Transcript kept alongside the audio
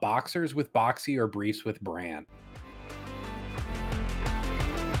Boxers with Boxy or Briefs with Brant?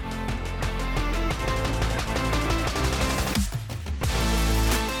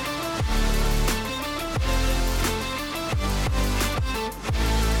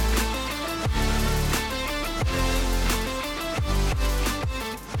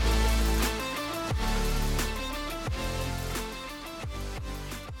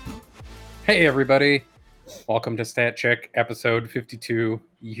 Hey everybody, welcome to Stat Check episode 52,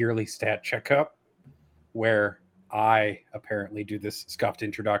 yearly stat checkup, where I apparently do this scuffed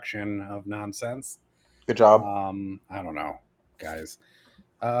introduction of nonsense. Good job. I don't know, guys.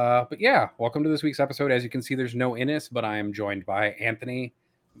 But yeah, welcome to this week's episode. As you can see, there's no Innis, but I am joined by Anthony,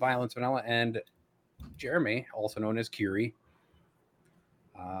 Violence Vanilla, and Jeremy, also known as Curie.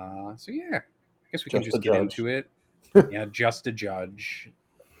 So yeah, I guess we can just get into it. Yeah, just a judge.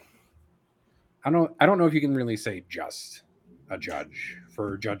 I don't know if you can really say just a judge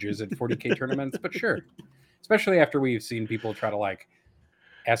for judges at 40K tournaments, but sure. Especially after we've seen people try to like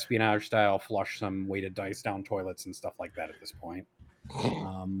espionage style flush some weighted dice down toilets and stuff like that at this point.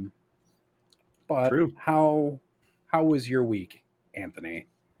 But True. How was your week, Anthony?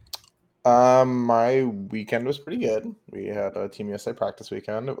 My weekend was pretty good. We had a Team USA practice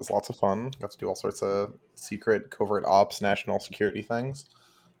weekend. It was lots of fun. Got to do all sorts of secret covert ops, national security things.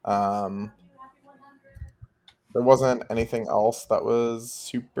 There wasn't anything else that was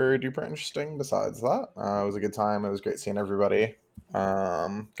super duper interesting besides that. It was a good time. It was great seeing everybody.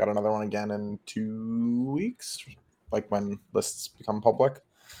 Got another one again in 2 weeks, like when lists become public.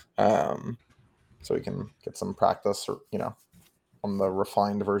 So we can get some practice, on the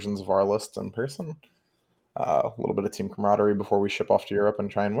refined versions of our list in person. A little bit of team camaraderie before we ship off to Europe and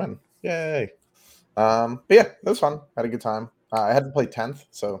try and win. Yay! But yeah, it was fun. Had a good time. I had to play 10th,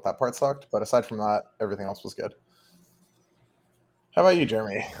 so that part sucked. But aside from that, everything else was good. How about you,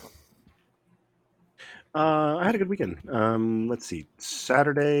 Jeremy? I had a good weekend. Let's see.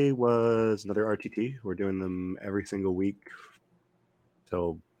 Saturday was another RTT. We're doing them every single week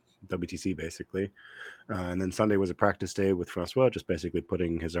till WTC, basically. And then Sunday was a practice day with Francois, just basically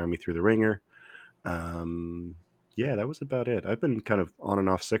putting his army through the ringer. Yeah, that was about it. I've been kind of on and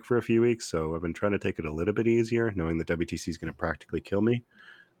off sick for a few weeks, so I've been trying to take it a little bit easier, knowing that WTC is going to practically kill me.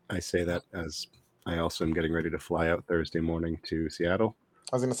 I say that as I also am getting ready to fly out Thursday morning to Seattle.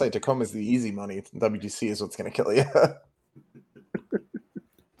 I was going to say, Tacoma is the easy money. WTC is what's going to kill you. Are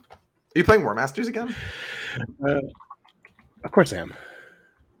you playing War Masters again? Of course I am.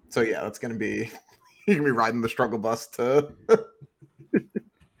 So yeah, that's going to be... You're going to be riding the struggle bus to...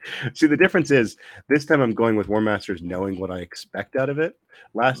 See, the difference is this time I'm going with War Masters knowing what I expect out of it.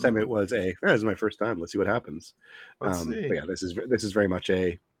 Last time it was this is my first time. Let's see what happens. Let's see. But yeah, this is very much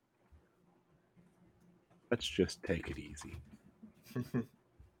a let's just take it easy.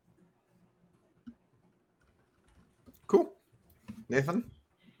 Cool. Nathan?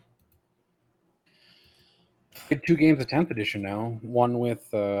 Played 2 games of 10th edition now. One with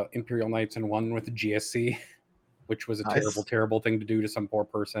Imperial Knights and one with GSC. Which was a Nice. terrible thing to do to some poor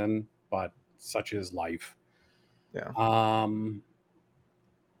person, but such is life. Yeah.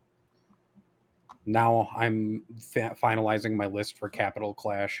 Now I'm finalizing my list for Capital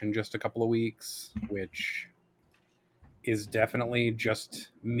Clash in just a couple of weeks, which is definitely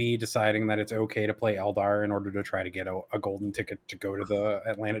just me deciding that it's okay to play Eldar in order to try to get a golden ticket to go to the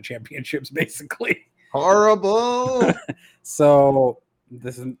Atlanta Championships, basically. Horrible! So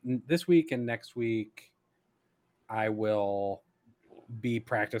this week and next week, I will be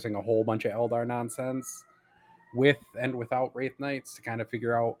practicing a whole bunch of Eldar nonsense with and without Wraith Knights to kind of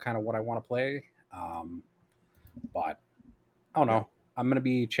figure out kind of what I want to play. But I don't know. I'm going to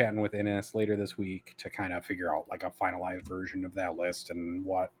be chatting with Innis later this week to kind of figure out like a finalized version of that list and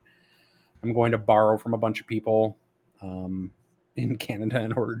what I'm going to borrow from a bunch of people in Canada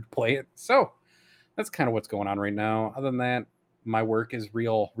in order to play it. So that's kind of what's going on right now. Other than that, my work is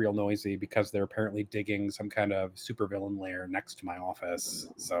real noisy because they're apparently digging some kind of supervillain lair next to my office.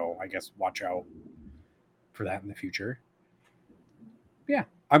 So I guess watch out for that in the future. Yeah,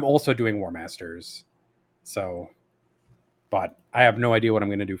 I'm also doing War Masters. So, but I have no idea what I'm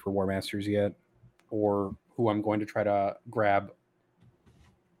going to do for War Masters yet or who I'm going to try to grab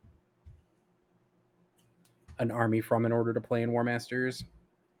an army from in order to play in War Masters.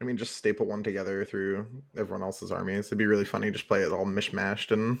 I mean, just staple one together through everyone else's armies. It'd be really funny. Just play it all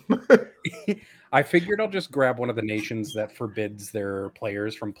mishmashed and. I figured I'll just grab one of the nations that forbids their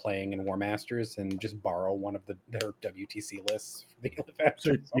players from playing in War Masters and just borrow one of their WTC lists. For the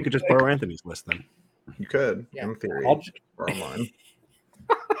So you could just borrow Anthony's list then. You could, Yeah. in theory, I'll- borrow mine.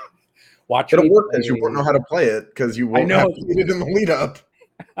 Watch It'll me work because you play- won't know how to play it because you won't know. have played it in the lead up.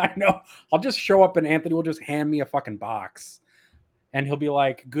 I know. I'll just show up and Anthony will just hand me a fucking box. And he'll be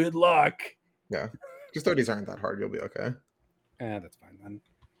like, good luck. Yeah. Custodies aren't that hard. You'll be okay. That's fine then.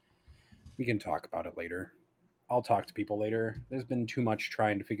 We can talk about it later. I'll talk to people later. There's been too much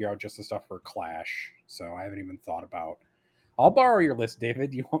trying to figure out just the stuff for Clash, so I haven't even thought about. I'll borrow your list,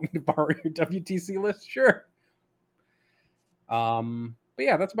 David. You want me to borrow your WTC list? Sure. But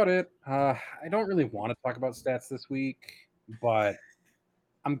yeah, that's about it. I don't really want to talk about stats this week, but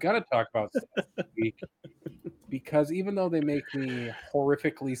I'm gonna talk about stats this week because even though they make me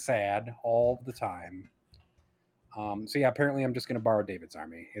horrifically sad all the time. So yeah, apparently I'm just going to borrow David's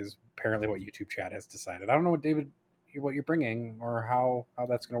army is apparently what YouTube chat has decided. I don't know what you're bringing or how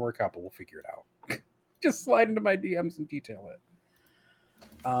that's going to work out, but we'll figure it out. Just slide into my DMs and detail it.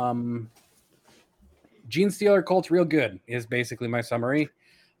 Gene Stealer Colt's real good is basically my summary.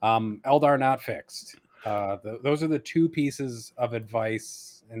 Eldar not fixed. Those are the two pieces of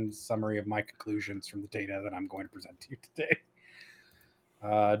advice and summary of my conclusions from the data that I'm going to present to you today.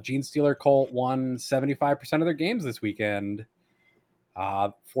 Gene Stealer Colt won 75% of their games this weekend.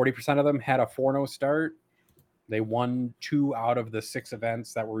 40% of them had a 4-0 start. They won 2 out of the 6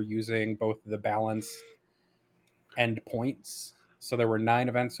 events that were using both the balance and points. So there were 9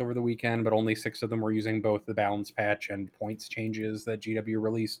 events over the weekend, but only 6 of them were using both the balance patch and points changes that GW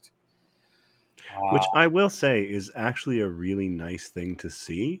released. Which I will say is actually a really nice thing to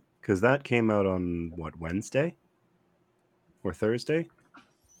see, because that came out on, Wednesday? Or Thursday?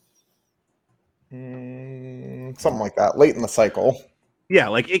 Something like that. Late in the cycle. Yeah,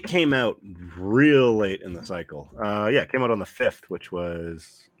 like it came out real late in the cycle. It came out on the 5th, which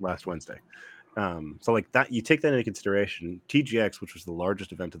was last Wednesday. So like that, you take that into consideration. TGX, which was the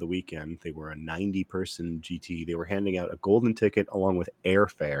largest event of the weekend, they were a 90-person GT. They were handing out a golden ticket along with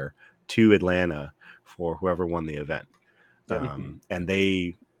airfare to Atlanta for whoever won the event. And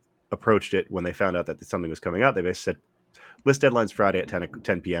they approached it when they found out that something was coming out. They basically said, list deadline's Friday at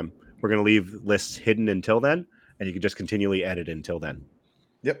 10 p.m. We're going to leave lists hidden until then, and you can just continually edit until then.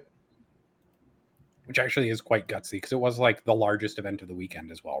 Yep. Which actually is quite gutsy because it was like the largest event of the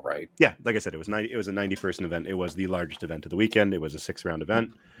weekend as well, right? Yeah, like I said, it was a 90-person event. It was the largest event of the weekend. It was a 6-round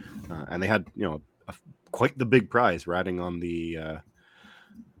event, and they had quite the big prize riding on the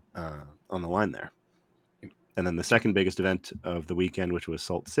line there. And then the second biggest event of the weekend, which was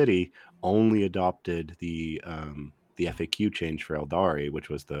Salt City, only adopted the FAQ change for Eldari, which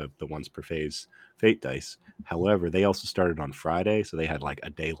was the once per phase fate dice. However, they also started on Friday, so they had like a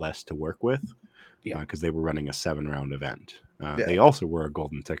day less to work with because they were running a 7-round event. They also were a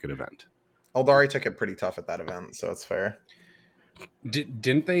golden ticket event. Eldari took it pretty tough at that event, so it's fair.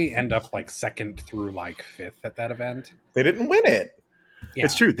 Didn't they end up like 2nd through like 5th at that event? They didn't win it. Yeah.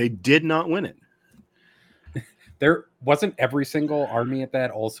 It's true. They did not win it. There wasn't every single army at that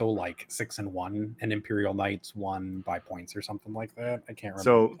also like 6-1, and Imperial Knights won by points or something like that. I can't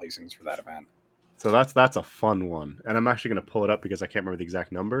remember the placings for that event. So that's a fun one, and I'm actually going to pull it up because I can't remember the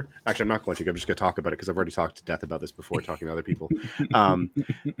exact number. Actually, I'm not going to. I'm just going to talk about it because I've already talked to death about this before, talking to other people.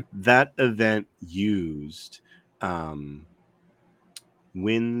 That event used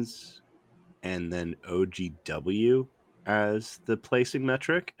wins and then OGW as the placing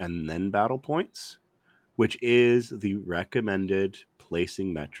metric, and then battle points, which is the recommended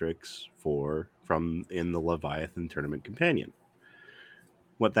placing metrics from in the Leviathan Tournament Companion.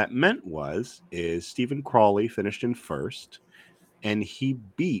 What that meant is Stephen Crawley finished in 1st, and he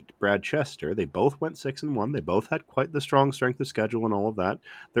beat Brad Chester. They both went 6-1. They both had quite the strong strength of schedule and all of that.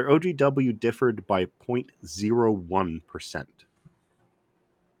 Their OGW differed by 0.01%.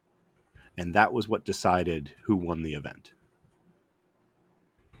 And that was what decided who won the event.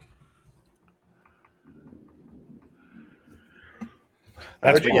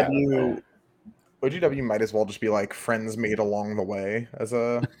 OGW might as well just be like friends made along the way as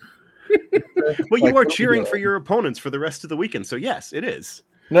a. Well, you are cheering for your opponents for the rest of the weekend, so yes, it is.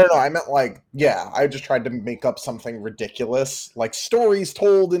 No, I meant I just tried to make up something ridiculous, like stories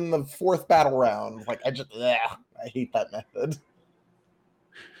told in the 4th battle round. Like I hate that method.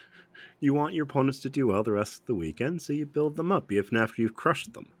 You want your opponents to do well the rest of the weekend, so you build them up even after you've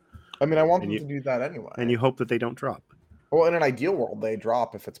crushed them. I mean, I want them to do that anyway. And you hope that they don't drop. Well, in an ideal world, they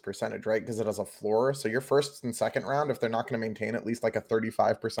drop if it's percentage, right? Because it has a floor. So your 1st and 2nd round, if they're not going to maintain at least like a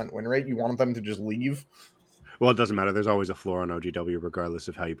 35% win rate, you want them to just leave. Well, it doesn't matter. There's always a floor on OGW, regardless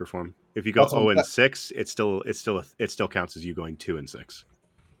of how you perform. If you go 0-6, it still counts as you going 2-6.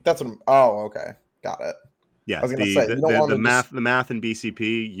 That's what. Oh, okay, got it. Yeah, the math in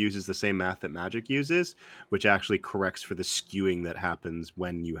BCP uses the same math that Magic uses, which actually corrects for the skewing that happens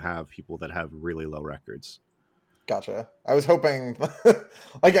when you have people that have really low records. Gotcha. I was hoping,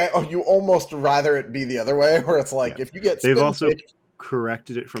 you almost rather it be the other way, where it's like Yeah. if you get They've spin also kicked,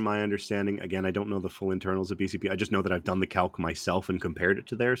 corrected it from my understanding. Again, I don't know the full internals of BCP. I just know that I've done the calc myself and compared it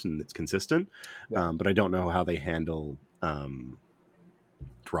to theirs, and it's consistent. Yeah. But I don't know how they handle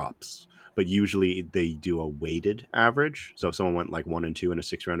drops. But usually they do a weighted average. So if someone went like 1 and 2 in a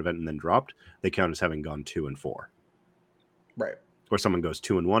 6-round event and then dropped, they count as having gone 2 and 4. right? Or someone goes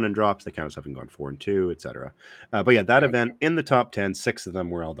 2 and 1 and drops, they count as having gone 4 and 2, etc. But yeah, that event in the top 10, 6 of them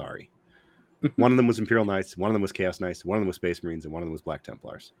were Eldari. One of them was Imperial Knights, one of them was Chaos Knights, one of them was Space Marines, and one of them was Black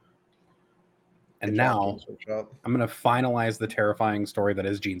Templars. And Good job, now Games Workshop. I'm going to finalize the terrifying story that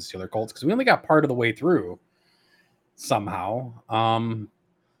is Gene Stealer Cults, because we only got part of the way through somehow.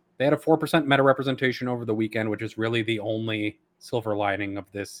 They had a 4% meta representation over the weekend, which is really the only silver lining of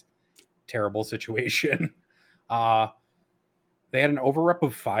this terrible situation. They had an overrep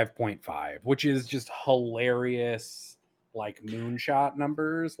of 5.5, which is just hilarious, like moonshot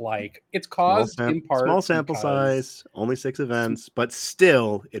numbers. Like it's caused in part small sample size, only 6 events, but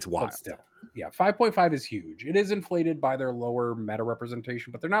still, it's wild. But still, yeah, 5.5 is huge. It is inflated by their lower meta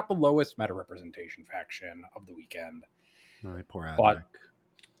representation, but they're not the lowest meta representation faction of the weekend. Poor Advec. But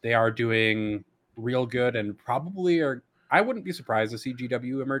they are doing real good, and probably are. I wouldn't be surprised to see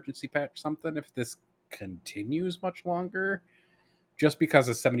GW emergency patch something if this continues much longer, just because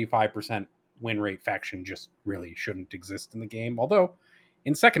a 75% win rate faction just really shouldn't exist in the game. Although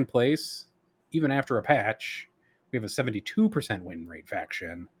in second place, even after a patch, we have a 72% win rate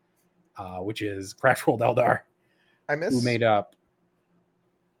faction, which is Crash World Eldar, who made up.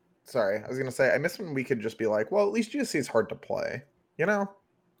 Sorry, I was gonna say I miss when we could just be like, well, at least GSC is hard to play. You know,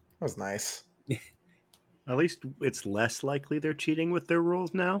 that was nice. At least it's less likely they're cheating with their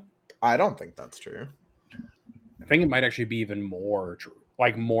rules now. I don't think that's true. I think it might actually be even more true,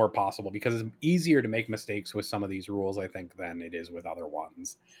 like more possible, because it's easier to make mistakes with some of these rules, I think, than it is with other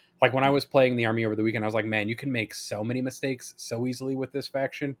ones. Like when I was playing the army over the weekend, I was like, man, you can make so many mistakes so easily with this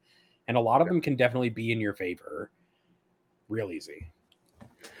faction, and a lot of them can definitely be in your favor real easy.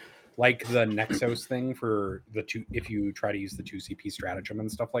 Like the Nexos thing for the two, if you try to use the 2CP stratagem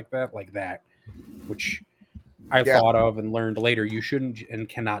and stuff like that, which I thought of and learned later, you shouldn't and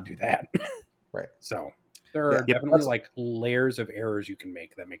cannot do that. Right. So there are definitely like layers of errors you can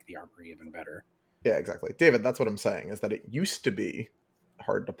make that make the armory even better. Yeah, exactly. David, that's what I'm saying, is that it used to be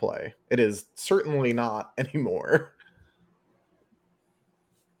hard to play. It is certainly not anymore.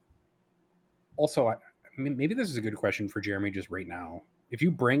 Also, I mean, maybe this is a good question for Jeremy just right now. If you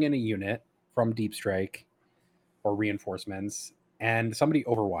bring in a unit from Deep Strike or reinforcements and somebody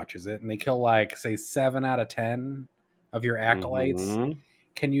overwatches it and they kill like, say, 7 out of 10 of your acolytes,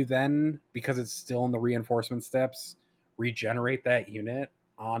 can you then, because it's still in the reinforcement steps, regenerate that unit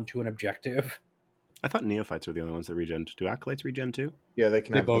onto an objective? I thought neophytes were the only ones that regen. Do acolytes regen too? Yeah, they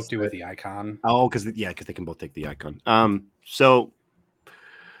can. They both do with the icon. Oh, because they can both take the icon. So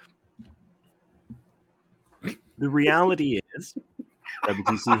the reality is,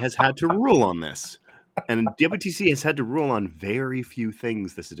 WTC has had to rule on this, and WTC has had to rule on very few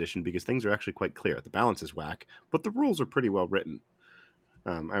things this edition because things are actually quite clear. The balance is whack, but the rules are pretty well written.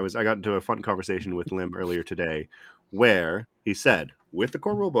 I got into a fun conversation with Lim earlier today, where he said, with the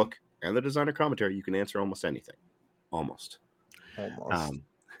core rulebook and the designer commentary, you can answer almost anything, almost.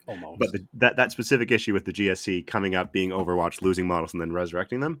 But that specific issue with the GSC coming up, being Overwatch, losing models, and then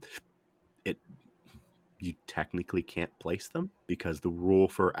resurrecting them, you technically can't place them because the rule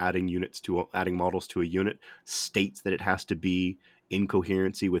for adding models to a unit states that it has to be in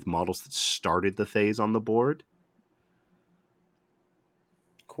coherency with models that started the phase on the board.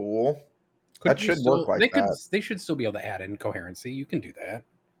 Cool. That should work like that. They should still be able to add in coherency. You can do that.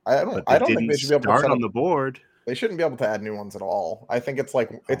 I don't think they should be able to start on the board. They shouldn't be able to add new ones at all. I think it's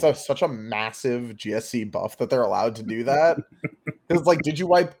like such a massive GSC buff that they're allowed to do that. Because like, did you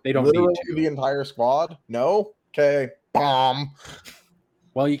wipe literally the entire squad? No. Okay. Bomb.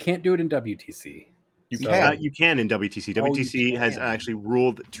 Well, you can't do it in WTC. You can. You can in WTC. WTC has actually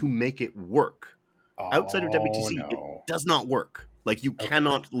ruled to make it work. Outside of WTC, it does not work. Like you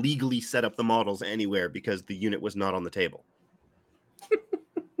cannot legally set up the models anywhere because the unit was not on the table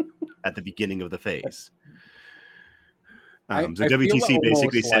at the beginning of the phase. So WTC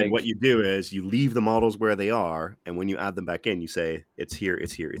basically said what you do is you leave the models where they are, and when you add them back in, you say it's here,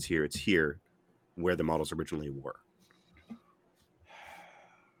 it's here, it's here, it's here, where the models originally were.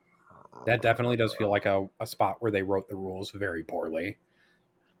 That definitely does feel like a spot where they wrote the rules very poorly.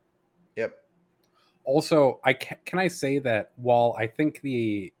 Yep. Also, can I say that while I think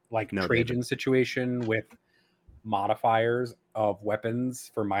the Trajan situation with modifiers of weapons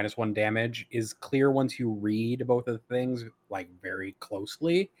for -1 damage is clear once you read both of the things like very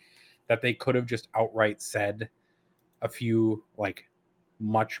closely, that they could have just outright said a few like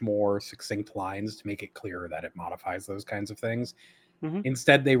much more succinct lines to make it clearer that it modifies those kinds of things. Mhm.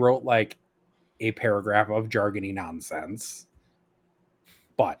 Instead, they wrote like a paragraph of jargony nonsense.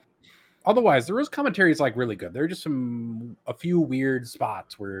 But otherwise, the rules commentary is like really good. There are just a few weird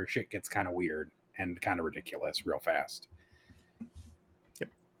spots where shit gets kind of weird and kind of ridiculous real fast.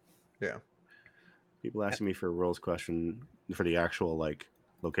 Yeah. People asking me for a rules question for the actual like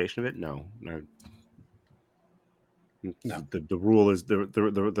location of it. No. The rule is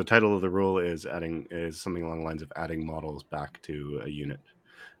the title of the rule is something along the lines of adding models back to a unit.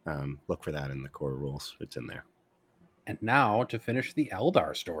 Look for that in the core rules. It's in there. And now to finish the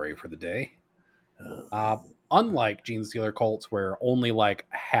Eldar story for the day. Unlike Genestealer Cults, where only like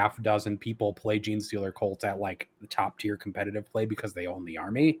half dozen people play Genestealer Cults at like the top tier competitive play because they own the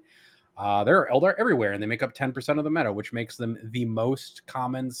army, there are Eldar everywhere, and they make up 10% of the meta, which makes them the most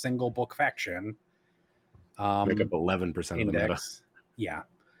common single book faction. Make up 11% of the meta. Yeah.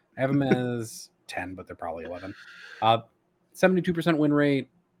 I have them as 10, but they're probably 11. 72% win rate.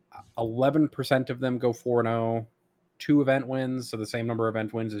 11% of them go 4-0. 2 event wins, so the same number of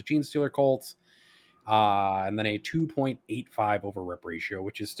event wins as Genestealer Cults. And then a 2.85 over rep ratio,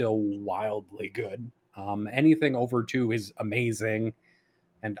 which is still wildly good. Anything over 2 is amazing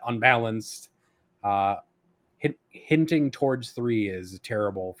and unbalanced. Hinting towards 3 is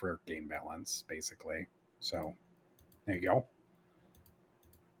terrible for game balance, basically. So there you go.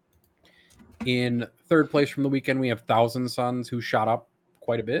 In third place from the weekend, we have Thousand Suns, who shot up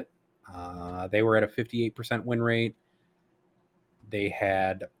quite a bit. They were at a 58% win rate. They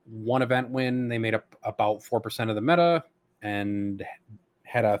had 1 event win. They made up about 4% of the meta and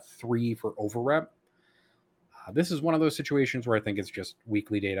had a 3 for overrep. This is one of those situations where I think it's just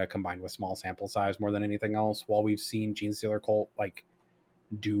weekly data combined with small sample size more than anything else. While we've seen Genestealer Cult like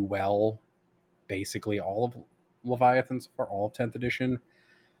do well, basically all of Leviathans or all of 10th edition,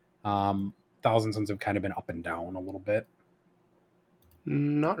 Thousand Suns have kind of been up and down a little bit.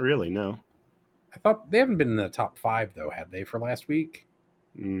 Not really, no. I thought they haven't been in the top 5 though, had they, for last week?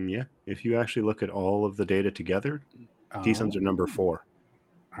 Yeah. If you actually look at all of the data together, T-Suns are number 4.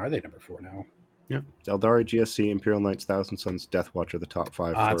 Are they number 4 now? Yeah. Eldari, GSC, Imperial Knights, Thousand Suns, Deathwatch are the top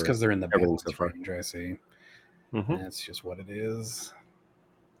 5. It's because they're in the balance so far. range, I see. Mm-hmm. That's just what it is.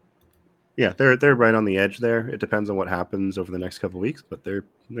 Yeah, they're right on the edge there. It depends on what happens over the next couple of weeks, but they're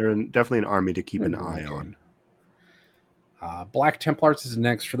definitely an army to keep an eye on. Black Templars is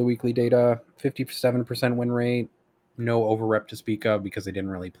next for the weekly data. 57% win rate. No overrep to speak of because they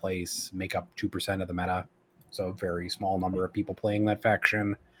didn't really place. Make up 2% of the meta. So a very small number of people playing that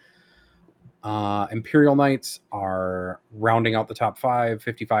faction. Imperial Knights are rounding out the top 5.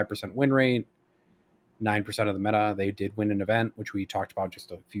 55% win rate. 9% of the meta. They did win an event, which we talked about just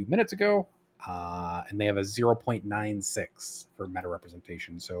a few minutes ago. And they have a 0.96 for meta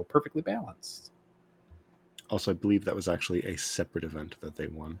representation. So perfectly balanced. Also, I believe that was actually a separate event that they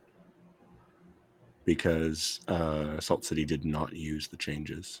won because Salt City did not use the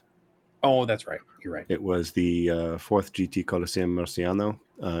changes. Oh, that's right. You're right. It was the 4th GT Coliseum Murciano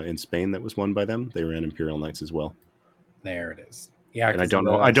in Spain that was won by them. They ran Imperial Knights as well. There it is. Yeah, and I don't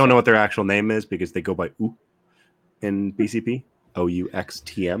know what their actual name is because they go by U in BCP,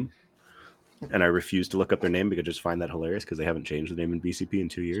 OUXTM. And I refuse to look up their name because I just find that hilarious because they haven't changed the name in BCP in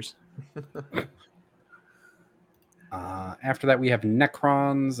 2 years. After that, we have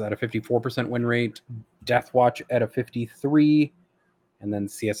Necrons at a 54% win rate, Deathwatch at a 53, and then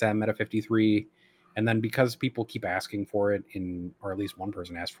CSM at a 53. And then because people keep asking for it or at least one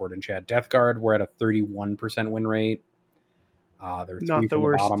person asked for it in chat, Death Guard, we're at a 31% win rate. They're not the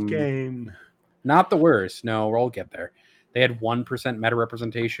worst game. Not the worst. No, we'll get there. They had 1% meta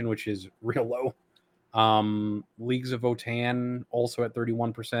representation, which is real low. Leagues of Votann also at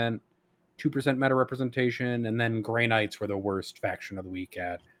 31%. 2% meta representation, and then Grey Knights were the worst faction of the week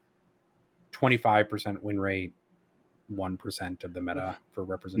at 25% win rate, 1% of the meta for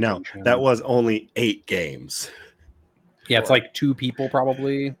representation. No, that was only 8 games. Yeah, it's like 2 people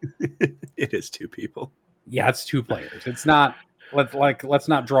probably. It is 2 people. Yeah, it's 2 players. It's not. Let's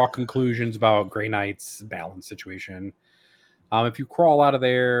not draw conclusions about Grey Knights' balance situation. If you crawl out of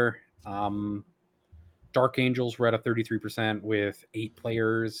there, Dark Angels were at a 33% with 8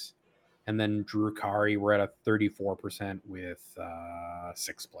 players. And then Drukhari, we're at a 34% with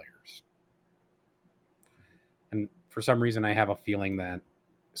 6 players. And for some reason, I have a feeling that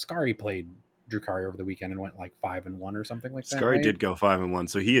Skari played Drukhari over the weekend and went like 5-1 or something like that. Skari right? did go 5-1,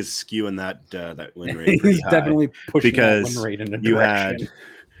 so he is skewing that win rate pretty He's high. definitely pushing that win Because rate in a you direction. had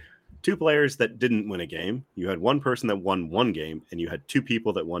 2 players that didn't win a game. You had 1 person that won 1 game, and you had 2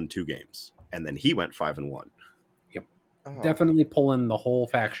 people that won 2 games. And then he went 5-1. Definitely pulling the whole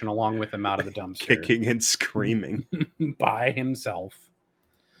faction along with him out of the dumpster. Kicking and screaming. By himself.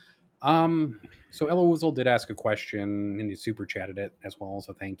 So Ella Woozle did ask a question and he super chatted it as well,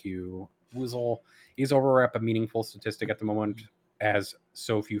 so thank you. Woozle, is overrep a meaningful statistic at the moment as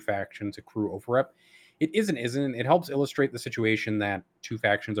so few factions accrue overrep? It isn't. It helps illustrate the situation that 2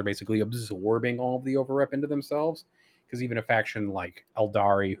 factions are basically absorbing all of the overrep into themselves, because even a faction like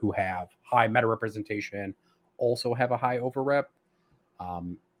Eldari, who have high meta representation, also have a high overrep.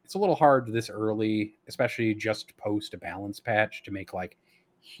 It's a little hard this early, especially just post a balance patch, to make like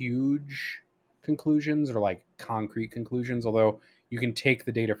huge conclusions or like concrete conclusions. Although you can take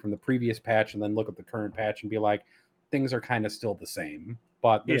the data from the previous patch and then look at the current patch and be like, things are kind of still the same.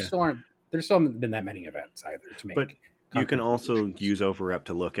 But there's still haven't been that many events either to make. But you can also use overrep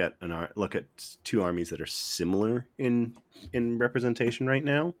to look at 2 armies that are similar in representation right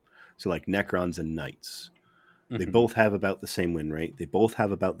now. So like Necrons and Knights. They both have about the same win rate. They both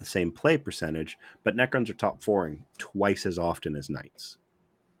have about the same play percentage, but Necrons are top 4ing twice as often as Knights.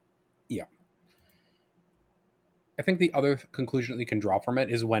 Yeah. I think the other conclusion that you can draw from it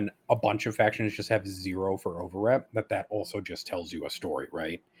is when a bunch of factions just have 0 for overrep, that also just tells you a story,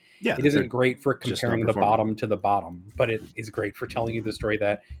 right? Yeah. It isn't great for just comparing not the performing. bottom to the bottom, but it is great for telling you the story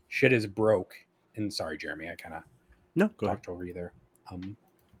that shit is broke. And sorry, Jeremy, I kind of talked over you there.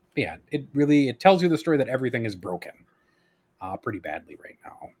 Yeah, it tells you the story that everything is broken pretty badly right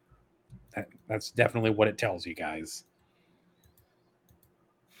now. That's definitely what it tells you guys.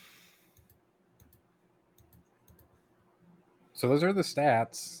 So those are the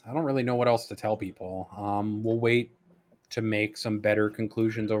stats. I don't really know what else to tell people. We'll wait to make some better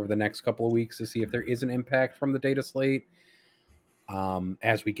conclusions over the next couple of weeks to see if there is an impact from the data slate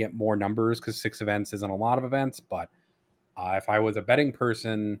as we get more numbers, because 6 events isn't a lot of events. But if I was a betting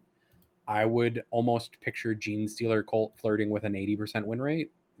person, I would almost picture Gene Stealer Colt flirting with an 80% win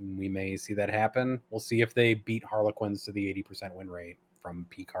rate. We may see that happen. We'll see if they beat Harlequins to the 80% win rate from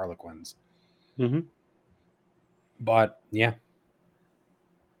peak Harlequins. But yeah.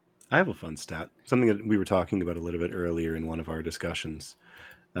 I have a fun stat. Something that we were talking about a little bit earlier in one of our discussions.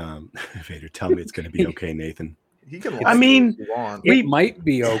 Vader, tell me it's going to be okay, Nathan. He can. It might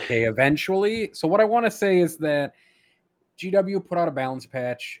be okay eventually. So what I want to say is that GW put out a balance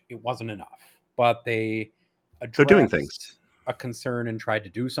patch. It wasn't enough, but they addressed doing things. A concern and tried to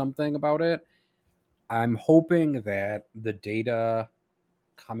do something about it. I'm hoping that the data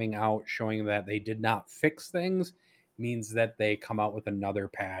coming out showing that they did not fix things means that they come out with another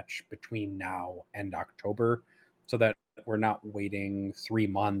patch between now and October, so that we're not waiting 3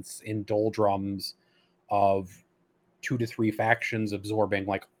 months in doldrums of 2 to 3 factions absorbing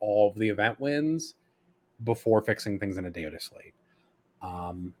like all of the event wins before fixing things in a data slate.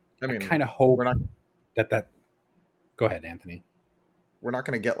 I kind of hope that go ahead, Anthony. We're not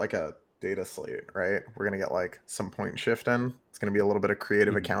going to get like a data slate, right? We're going to get like some point shift in. It's going to be a little bit of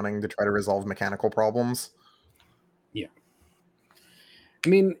creative accounting to try to resolve mechanical problems. Yeah. I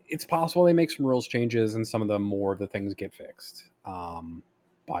mean, it's possible they make some rules changes and some of them more of the things get fixed.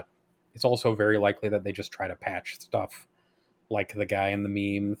 But it's also very likely that they just try to patch stuff like the guy in the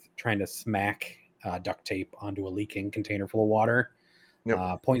meme trying to smack duct tape onto a leaking container full of water.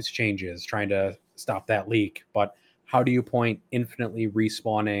 Points changes, trying to stop that leak. But how do you point infinitely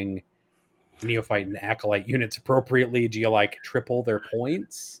respawning Neophyte and Acolyte units appropriately? Do you like triple their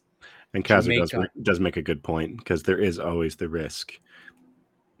points? And Kazu does make a good point, because there is always the risk.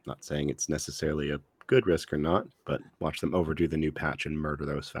 Not saying it's necessarily a good risk or not, but watch them overdo the new patch and murder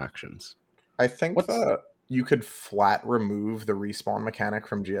those factions. I think that you could flat remove the respawn mechanic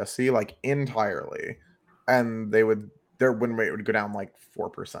from GSC like entirely, and their win rate would go down like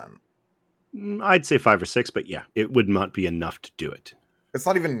 4%. I'd say 5 or 6, but yeah, it would not be enough to do it. It's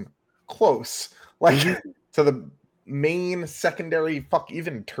not even close. Like to the main, secondary,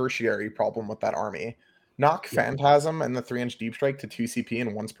 even tertiary problem with that army. Knock Phantasm and the 3-inch Deep Strike to 2 CP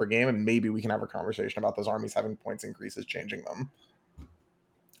and once per game, and maybe we can have a conversation about those armies having points increases, changing them.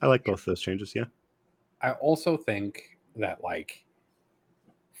 I like both those changes, yeah. I also think that like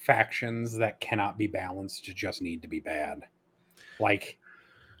factions that cannot be balanced just need to be bad. Like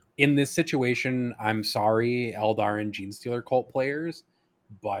in this situation, I'm sorry, Eldar and Gene Stealer Cult players,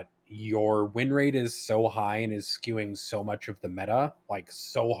 but your win rate is so high and is skewing so much of the meta, like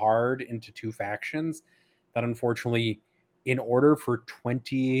so hard into 2 factions, that unfortunately in order for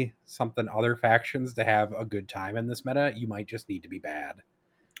 20 something other factions to have a good time in this meta, you might just need to be bad.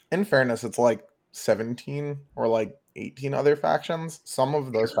 In fairness, it's like 17 or like 18 other factions. Some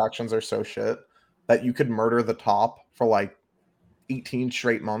of those factions are so shit that you could murder the top for like 18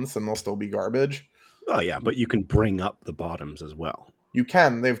 straight months and they'll still be garbage. Oh yeah, but you can bring up the bottoms as well. You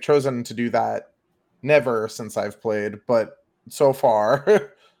can. They've chosen to do that never since I've played, but so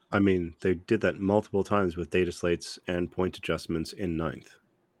far. I mean, they did that multiple times with data slates and point adjustments in 9th.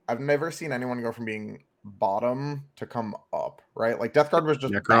 I've never seen anyone go from being bottom to come up, right? Like Death Guard was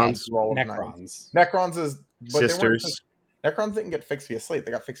just Necrons. Necrons is Sisters. Necrons didn't get fixed via slate.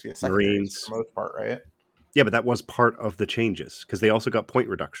 They got fixed via secondaries Marines. for the most part, right? Yeah, but that was part of the changes because they also got point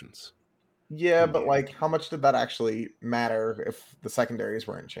reductions. Yeah, but like, how much did that actually matter if the secondaries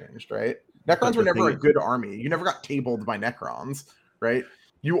weren't changed, right? Necrons were never a good army. You never got tabled by Necrons, right?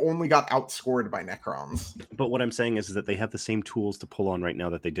 You only got outscored by Necrons. But what I'm saying is that they have the same tools to pull on right now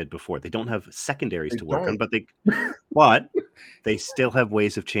that they did before. They don't have secondaries to work on, but they still have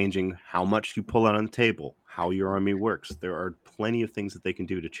ways of changing how much you pull out on the table, how your army works. There are plenty of things that they can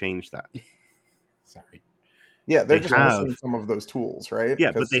do to change that. Sorry. Yeah, they're just missing some of those tools, right?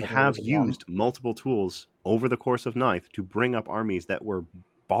 Yeah, but they have used multiple tools over the course of 9th to bring up armies that were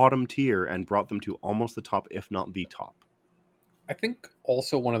bottom tier and brought them to almost the top, if not the top. I think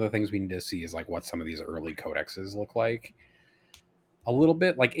also one of the things we need to see is like what some of these early codexes look like. A little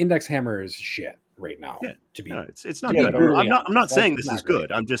bit like Index Hammer is shit right now. Yeah, to be, it's not good. I'm not saying this is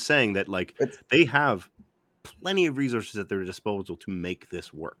good. I'm just saying that like they have plenty of resources at their disposal to make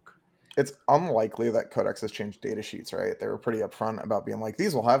this work. It's unlikely that Codex has changed data sheets, right? They were pretty upfront about being like,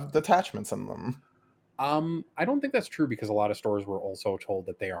 these will have detachments in them. I don't think that's true because a lot of stores were also told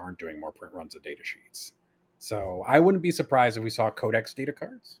that they aren't doing more print runs of data sheets. So I wouldn't be surprised if we saw Codex data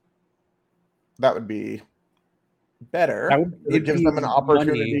cards. That would be better. It gives them an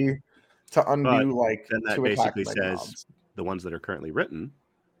opportunity to undo then that basically says the ones that are currently written,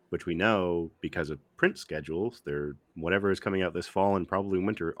 which we know because of print schedules, they're whatever is coming out this fall and probably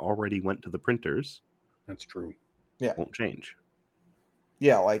winter already went to the printers. That's true. Yeah. Won't change.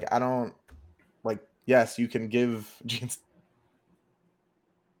 Yeah, like I don't like yes, you can give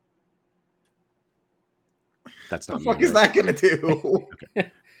That's not what the fuck is that gonna do?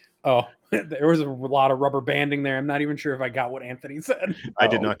 Okay. Oh, there was a lot of rubber banding there. I'm not even sure if I got what Anthony said. I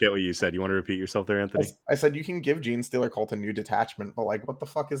did not get what you said. You want to repeat yourself there, Anthony? I said you can give Gene Stealer Cult a new detachment, but like, what the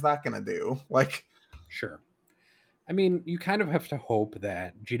fuck is that gonna do? Like, sure. I mean, you kind of have to hope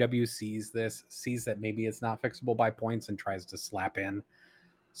that GW sees that maybe it's not fixable by points and tries to slap in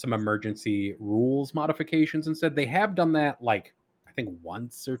some emergency rules modifications instead. They have done that, like, I think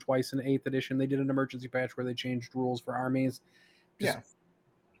once or twice in 8th edition. They did an emergency patch where they changed rules for armies.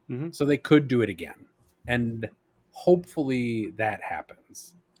 So they could do it again. And hopefully that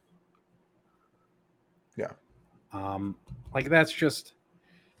happens. Yeah. Like, that's just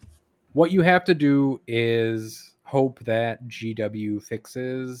what you have to do is hope that GW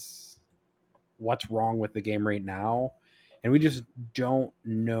fixes what's wrong with the game right now. And we just don't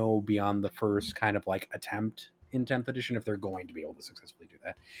know beyond the first kind of like attempt in 10th edition if they're going to be able to successfully do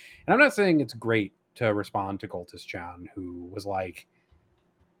that. And I'm not saying it's great to respond to Cultist John, who was like,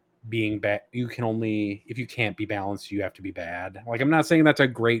 being bad, you can only, if you can't be balanced, you have to be bad. Like, I'm not saying that's a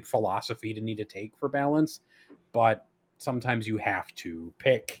great philosophy to need to take for balance, but sometimes you have to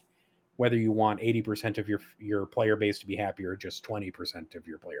pick whether you want 80% of your player base to be happy or just 20% of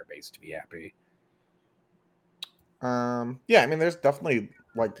your player base to be happy. Yeah, I mean, there's definitely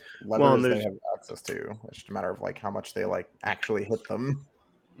like levers they have access to. It's just a matter of like how much they like actually hit them.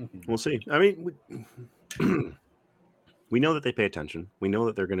 We'll see. I mean, we know that they pay attention. We know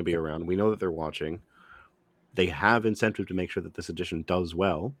that they're going to be around. We know that they're watching. They have incentive to make sure that this edition does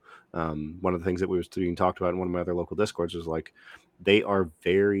well. One of the things that we were being talked about in one of my other local discords is like they are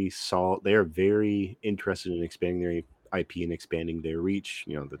very solid. They are very interested in expanding their IP and expanding their reach.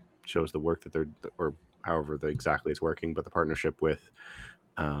 You know, that shows the work that they're, or however exactly it's working, but the partnership with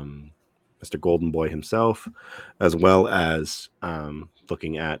Mr. Golden Boy himself, as well as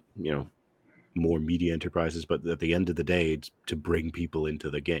looking at, you know, more media enterprises, but at the end of the day, it's to bring people into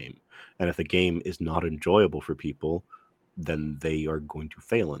the game. And if the game is not enjoyable for people, then they are going to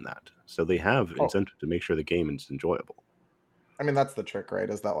fail in that. So they have incentive to make sure the game is enjoyable. I mean, that's the trick, right?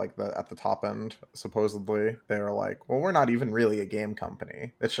 Is that like at the top end, supposedly they're like, well, we're not even really a game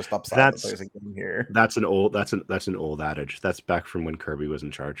company. It's just upside that there's a game here. That's an old adage. That's back from when Kirby was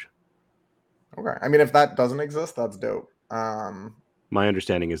in charge. Okay. I mean, if that doesn't exist, that's dope. My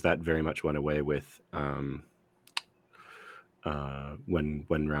understanding is that very much went away with when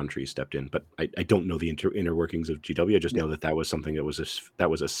Roundtree stepped in. But I don't know the inner workings of GW. I just know that was something that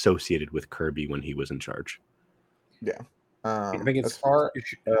was associated with Kirby when he was in charge. Yeah. I think as far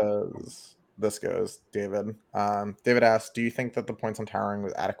as this goes, David. David asked, "Do you think that the points on towering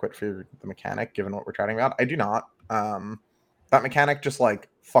was adequate for the mechanic, given what we're chatting about?" I do not. That mechanic just like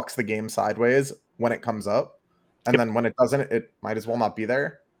fucks the game sideways when it comes up, and then when it doesn't, it might as well not be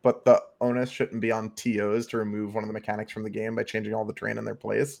there. But the onus shouldn't be on TOs to remove one of the mechanics from the game by changing all the terrain in their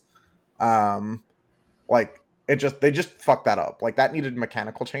place. Like they just fucked that up. Like that needed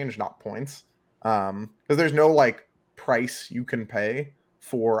mechanical change, not points. Because there's no like price you can pay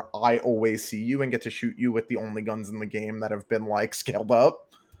for I always see you and get to shoot you with the only guns in the game that have been like scaled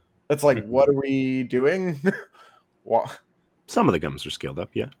up. It's like, what are we doing? Well, some of the guns are scaled up,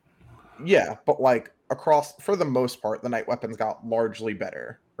 yeah, but like across, for the most part, the night weapons got largely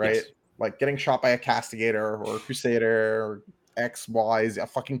better, right? Yes. Like getting shot by a castigator or a crusader or X, Y, Z, a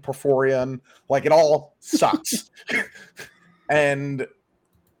fucking Porphyrion, like it all sucks. And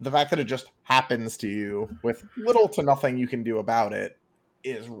the fact that it just happens to you with little to nothing you can do about it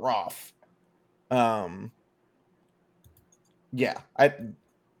is rough. That's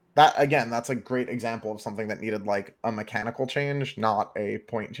a great example of something that needed like a mechanical change, not a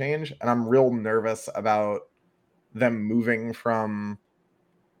point change. And I'm real nervous about them moving from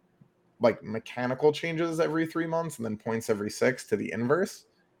like mechanical changes every 3 months and then points every 6 to the inverse,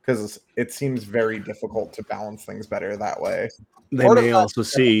 because it seems very difficult to balance things better that way. They may also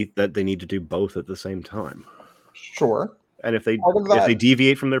see that they need to do both at the same time. Sure. And if they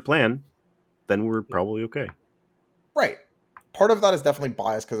deviate from their plan, then we're probably okay. Right. Part of that is definitely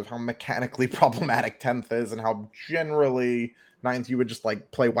biased because of how mechanically problematic 10th is and how generally 9th you would just like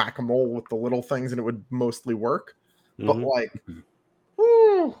play whack-a-mole with the little things and it would mostly work. But like,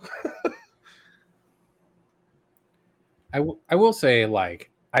 woo. I will say, like,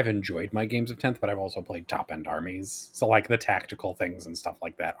 I've enjoyed my games of 10th, but I've also played top-end armies. So, like, the tactical things and stuff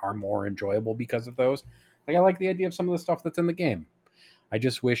like that are more enjoyable because of those. Like, I like the idea of some of the stuff that's in the game. I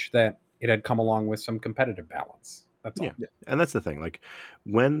just wish that it had come along with some competitive balance. That's all. Yeah. And that's the thing. Like,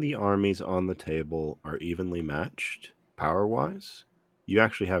 when the armies on the table are evenly matched, power-wise, you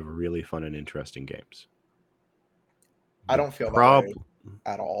actually have really fun and interesting games. I don't feel that way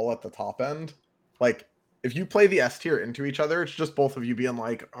at all at the top end. Like, if you play the S tier into each other, it's just both of you being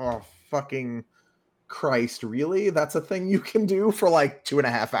like, oh, fucking Christ, really? That's a thing you can do for like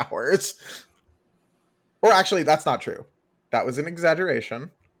 2.5 hours? Or actually, that's not true. That was an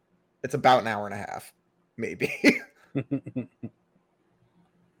exaggeration. It's about an hour and a half, maybe.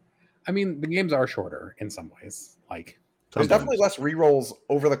 I mean, the games are shorter in some ways. Like, there's definitely less rerolls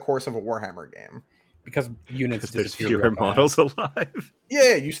over the course of a Warhammer game. Because units there's fewer models alive.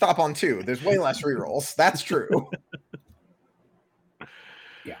 Yeah, you stop on 2. There's way less rerolls. That's true.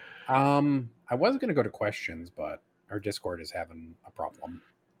 Yeah. I was going to go to questions, but our Discord is having a problem.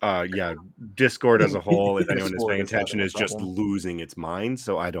 Yeah, Discord as a whole, if anyone is paying attention, is just losing its mind.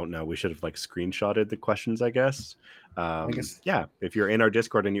 So I don't know. We should have like screenshotted the questions, I guess. Yeah, if you're in our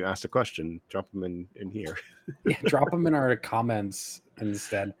Discord and you asked a question, drop them in here. Yeah, drop them in our comments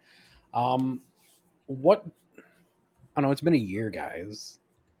instead. What? I don't know. It's been a year, guys,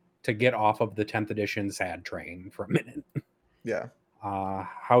 to get off of the 10th edition sad train for a minute. Yeah.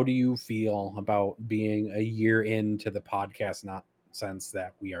 How do you feel about being a year into the podcast nonsense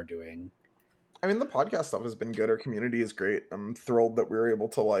that we are doing? I mean, the podcast stuff has been good. Our community is great. I'm thrilled that we were able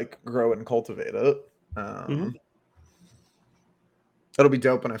to like grow and cultivate it. It'll be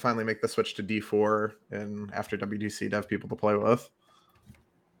dope when I finally make the switch to D4 and after WDC to have people to play with.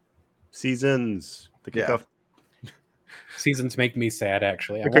 Seasons. The kickoff. Seasons make me sad,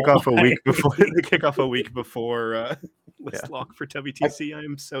 actually. The kickoff a week before. The kickoff a week before list lock for WTC. I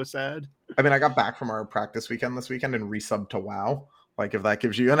am so sad. I mean, I got back from our practice weekend this weekend and resubbed to WoW. Like, if that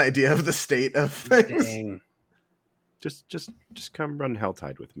gives you an idea of the state of things. Dang. Just come run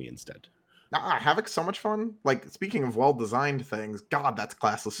Helltide with me instead. Havoc's so much fun. Like, speaking of well-designed things, God, that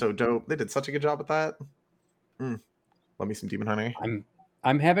class is so dope. They did such a good job at that. Love me some Demon Honey.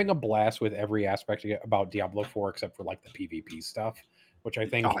 I'm having a blast with every aspect about Diablo 4 except for like the PvP stuff, which I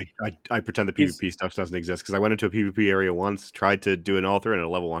think I pretend the PvP stuff doesn't exist because I went into a PvP area once, tried to do an altar, and at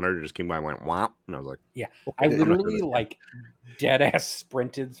level 100 just came by and went whop, and I was like, yeah, I literally like dead ass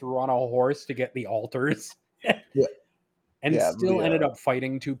sprinted through on a horse to get the altars, still ended up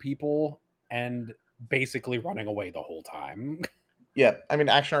fighting 2 people and basically running away the whole time. Yeah, I mean,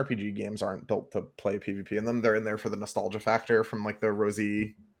 action RPG games aren't built to play PvP in them. They're in there for the nostalgia factor from like the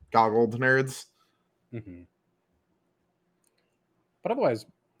rosy goggled nerds. Mm-hmm. But otherwise,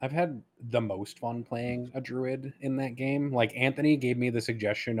 I've had the most fun playing a druid in that game. Like Anthony gave me the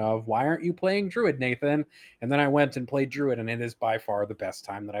suggestion of, why aren't you playing druid, Nathan? And then I went and played druid, and it is by far the best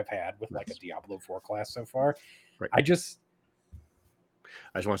time that I've had with like a Diablo 4 class so far. Right. I just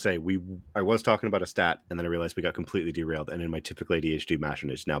want to say I was talking about a stat, and then I realized we got completely derailed. And in my typical ADHD fashion,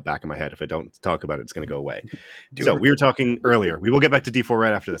 it's now back in my head. If I don't talk about it, it's going to go away. So we were talking earlier. We will get back to D4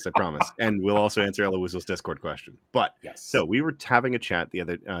 right after this, I promise. And we'll also answer Ella Wizzle's Discord question. But yes. So we were having a chat the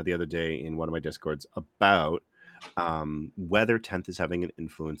other day in one of my Discords about whether 10th is having an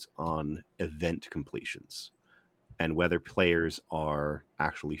influence on event completions and whether players are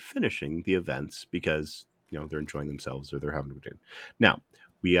actually finishing the events because they're enjoying themselves or they're having a good time. Now,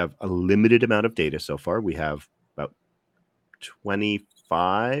 we have a limited amount of data so far. We have about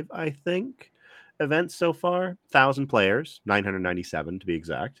 25, I think, events so far. 1,000 players, 997 to be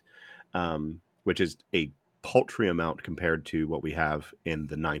exact, which is a paltry amount compared to what we have in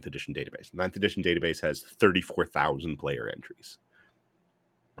the 9th edition database. The 9th edition database has 34,000 player entries.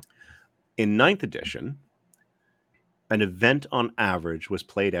 In 9th edition, an event on average was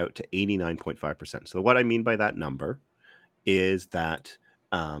played out to 89.5%. So what I mean by that number is that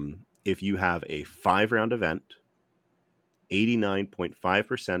if you have a 5-round event,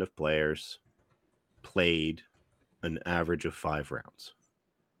 89.5% of players played an average of 5 rounds,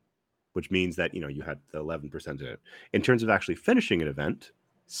 which means that you had the 11% in it. In terms of actually finishing an event,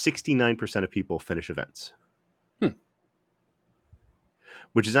 69% of people finish events,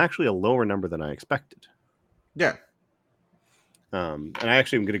 which is actually a lower number than I expected. Yeah. And I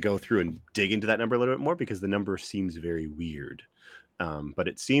actually am going to go through and dig into that number a little bit more because the number seems very weird. But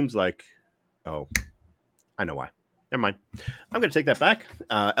it seems like, I know why. Never mind. I'm going to take that back.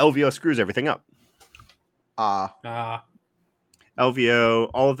 LVO screws everything up. LVO,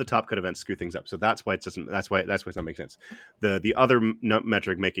 all of the top cut events screw things up. So that's why it doesn't. That's why it's not making sense. The other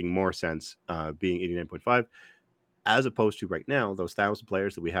metric making more sense, being 89.5, as opposed to right now those 1,000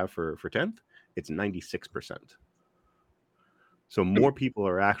 players that we have for 10th, it's 96%. So more people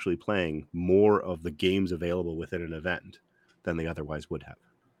are actually playing more of the games available within an event than they otherwise would have.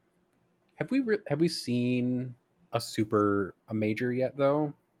 Have we seen a major yet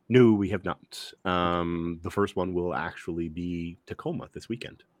though? No, we have not. The first one will actually be Tacoma this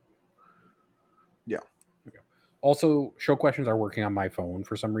weekend. Yeah. Okay. Also, show questions are working on my phone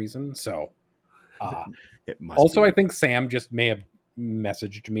for some reason. So it must also, be. I think Sam just may have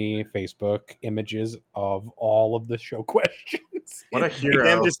messaged me Facebook images of all of the show questions. What a hero.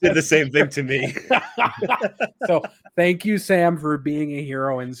 Sam just did the same thing to me. So thank you, Sam, for being a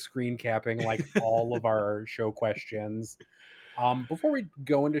hero and screen capping like all of our show questions. Before we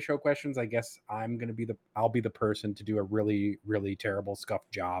go into show questions, I guess I'll be the person to do a really, really terrible scuff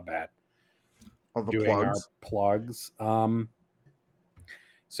job at doing our plugs.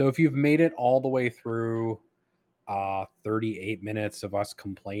 So if you've made it all the way through 38 minutes of us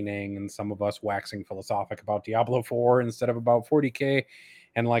complaining and some of us waxing philosophic about Diablo 4 instead of about 40K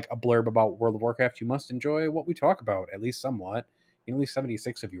and like a blurb about World of Warcraft, you must enjoy what we talk about, at least somewhat. At least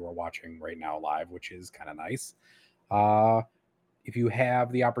 76 of you are watching right now live, which is kind of nice. If you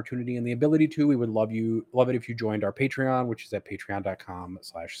have the opportunity and the ability to, we would love it if you joined our Patreon, which is at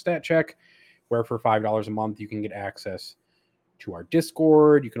patreon.com/statcheck, where for $5 a month, you can get access to our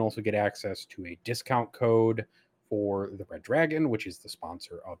Discord. You can also get access to a discount code for the Red Dragon, which is the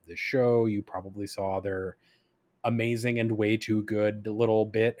sponsor of this show. You probably saw their amazing and way too good little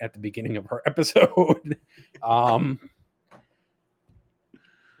bit at the beginning of our episode.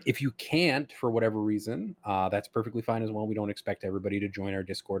 If you can't, for whatever reason, that's perfectly fine as well. We don't expect everybody to join our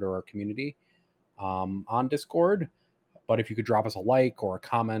Discord or our community on Discord. But if you could drop us a like or a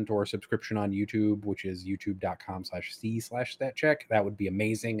comment or a subscription on YouTube, which is youtube.com/c/statcheck, that would be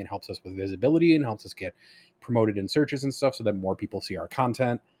amazing and helps us with visibility and helps us get promoted in searches and stuff so that more people see our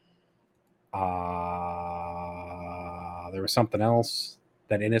content. There was something else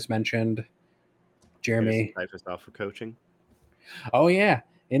that Innes mentioned. Jeremy. Typhus offer coaching. Oh, yeah.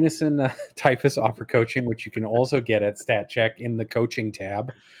 Innocent Typhus offer coaching, which you can also get at StatCheck in the coaching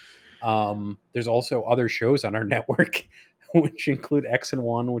tab. There's also other shows on our network, which include X and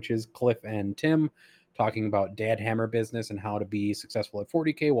One, which is Cliff and Tim talking about Dad Hammer business and how to be successful at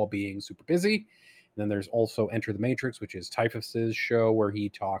 40K while being super busy. And then there's also Enter the Matrix, which is Typhus's show where he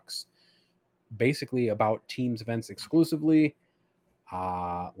talks basically about teams events exclusively,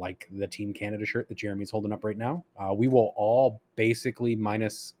 like the Team Canada shirt that Jeremy's holding up right now. We will all basically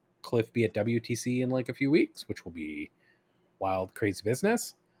minus Cliff be at WTC in like a few weeks, which will be wild, crazy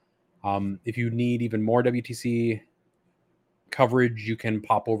business. If you need even more WTC coverage, you can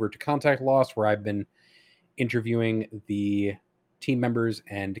pop over to Contact Loss, where I've been interviewing the team members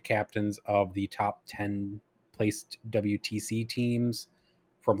and captains of the top 10 placed WTC teams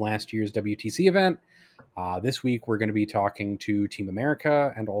from last year's WTC event. This week, we're going to be talking to Team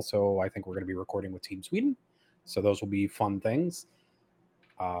America, and also I think we're going to be recording with Team Sweden. So those will be fun things.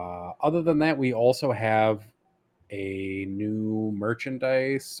 Other than that, we also have a new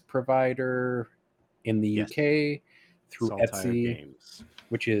merchandise provider in the UK through Saltire Etsy, Games,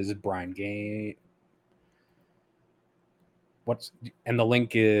 which is Brian Game. And the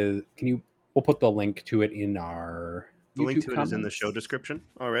link is, we'll put the link to it in our The YouTube link to comments. it is in the show description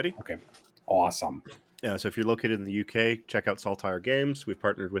already. Okay, awesome. Yeah, so if you're located in the UK, check out Saltire Games. We've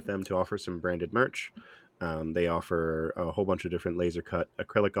partnered with them to offer some branded merch. They offer a whole bunch of different laser cut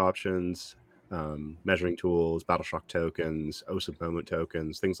acrylic options, measuring tools, Battleshock tokens, Osa moment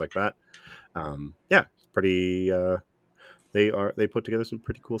tokens, things like that. Yeah, pretty. They put together some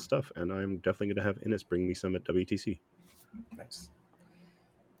pretty cool stuff, and I'm definitely going to have Innes bring me some at WTC. Nice.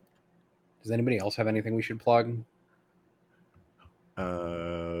 Does anybody else have anything we should plug?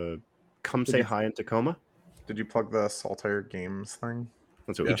 Come say hi in Tacoma. Did you plug the Saltire Games thing?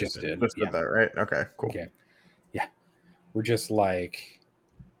 That's what We we just did. Just Yeah. did that, right? Okay, cool. Okay. Yeah. We're just like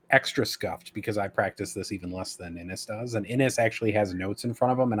extra scuffed because I practice this even less than Innes does. And Innes actually has notes in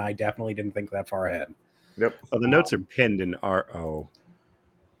front of him, and I definitely didn't think that far ahead. Yep. Oh, the notes are pinned in RO.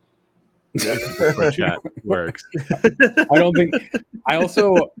 Chat works. I don't think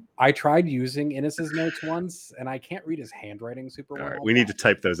I tried using Innes's notes once, and I can't read his handwriting super well. All right, we need to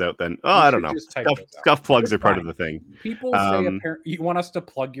type those out then. Oh, We I don't should know. just type those out. Scuff plugs It's are part fine. of the thing. People say you want us to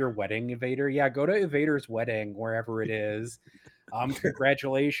plug your wedding, Evader. Yeah, go to Evader's wedding, wherever it is.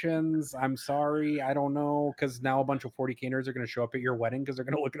 Congratulations. I'm sorry. I don't know, because now a bunch of 40K nerds are going to show up at your wedding because they're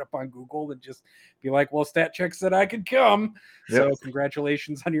going to look it up on Google and just be like, well, Stat Check said I could come. Yep. So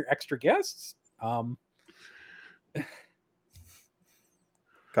congratulations on your extra guests.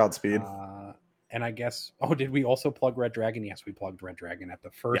 Godspeed. And I guess, did we also plug Red Dragon? Yes, we plugged Red Dragon at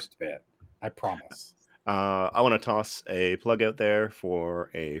the first bit. I promise. I want to toss a plug out there for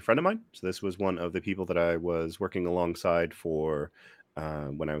a friend of mine. So this was one of the people that I was working alongside for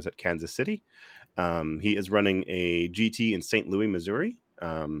when I was at Kansas City. He is running a GT in St. Louis, Missouri.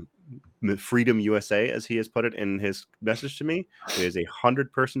 Freedom USA, as he has put it in his message to me. It is a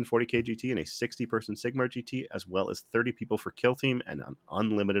 100-person 40K GT and a 60-person Sigmar GT, as well as 30 people for Kill Team and an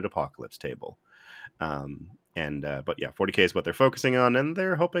unlimited Apocalypse table. But yeah, 40K is what they're focusing on, and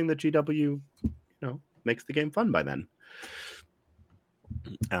they're hoping that GW, makes the game fun by then.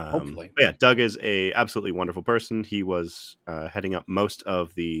 Hopefully. Yeah, Doug is a absolutely wonderful person. He was heading up most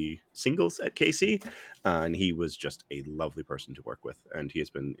of the singles at KC, and he was just a lovely person to work with, and he has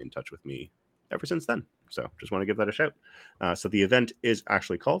been in touch with me ever since then. So just want to give that a shout. So the event is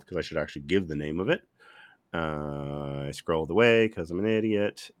actually called, because I should actually give the name of it. I scrolled away because I'm an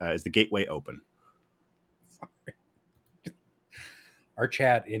idiot. Is the Gateway Open? Our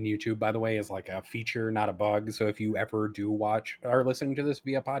chat in YouTube, by the way, is like a feature, not a bug. So if you ever do watch or listening to this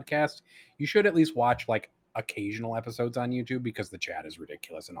via podcast, you should at least watch like occasional episodes on YouTube, because the chat is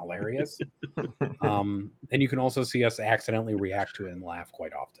ridiculous and hilarious. And you can also see us accidentally react to it and laugh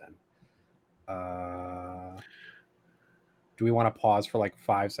quite often. Do we want to pause for like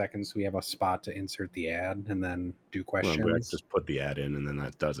 5 seconds so we have a spot to insert the ad and then do questions? Well, just put the ad in, and then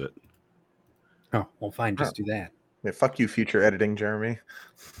that does it. Oh, well, fine. Just do that. Yeah, fuck you, future editing, Jeremy.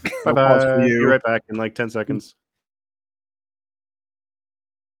 Bye bye. Be right back in like 10 seconds.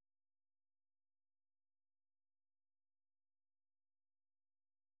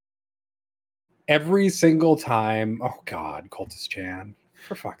 Every single time. Oh God, Cultist Chan,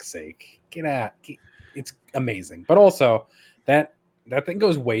 for fuck's sake, get at. It's amazing, but also that thing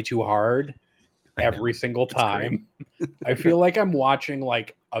goes way too hard every single time. I feel like I'm watching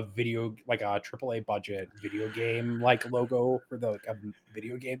like a video, like a AAA budget video game, like logo for the a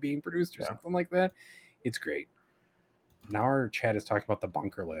video game being produced or something like that. It's great. Now our chat is talking about the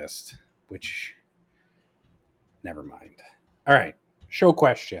bunker list, which never mind. All right, show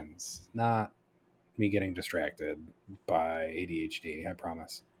questions, not me getting distracted by ADHD, I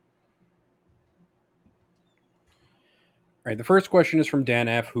promise. All right, the first question is from Dan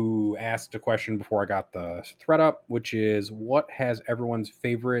F., who asked a question before I got the thread up, which is, what has everyone's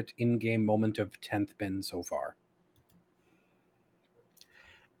favorite in-game moment of 10th been so far?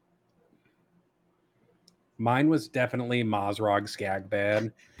 Mine was definitely Mazrog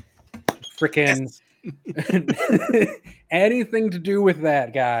Skagbad. Freaking anything to do with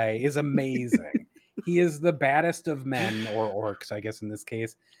that guy is amazing. He is the baddest of men, or orcs, I guess in this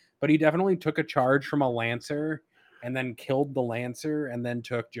case. But he definitely took a charge from a Lancer and then killed the Lancer and then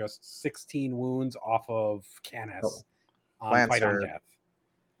took just 16 wounds off of Canis. on Fight on Lancer. Death.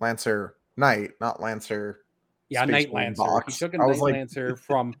 Lancer Knight, not Lancer. Yeah, Space Night Marine Lancer. He box. took a I was Night like, Lancer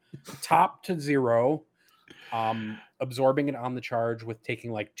from top to 0, absorbing it on the charge with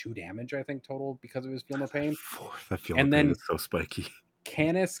taking like 2 damage, I think, total because of his Feel No Pain. That Feel And No Pain then- is so spiky.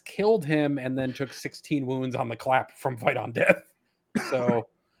 Canis killed him and then took 16 wounds on the clap from Fight on Death. So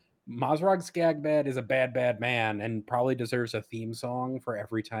Mazrag Skagbad is a bad, bad man and probably deserves a theme song for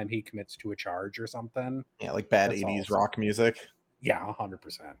every time he commits to a charge or something. yeah, like bad That's 80s awesome. rock music. Yeah,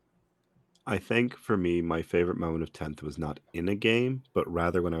 100%. I think for me, my favorite moment of 10th was not in a game, but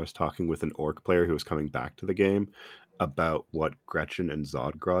rather when I was talking with an orc player who was coming back to the game about what Gretchen and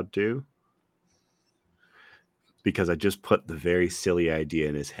Zodgrod do. Because I just put the very silly idea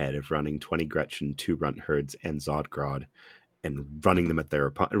in his head of running 20 Gretchen, 2 Runt Herds, and Zodgrod, and running them at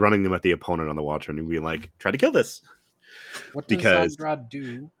the opponent on the wall turn and being like, try to kill this. What does Because Zodgrod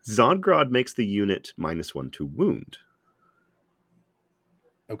do? Zodgrod makes the unit -1 to wound.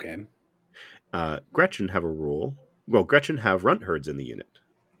 Okay. Gretchen have a rule. Well, Gretchen have Runt Herds in the unit,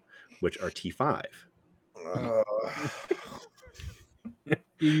 which are T5.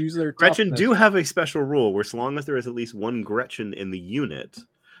 You use their Gretchen toughness. do have a special rule where, so long as there is at least 1 Gretchen in the unit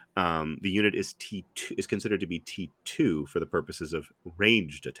is T2 is considered to be T2 for the purposes of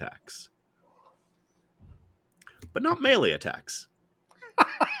ranged attacks, but not melee attacks.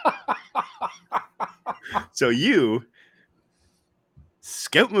 So you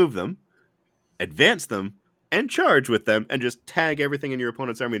scout move them, advance them, and charge with them, and just tag everything in your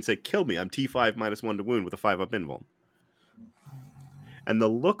opponent's army and say, "Kill me! I'm T5 -1 to wound with a 5-up invuln." And the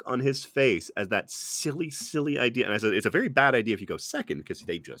look on his face as that silly idea, and I said it's a very bad idea if you go second because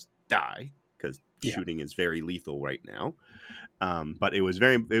they just die because shooting is very lethal right now. But it was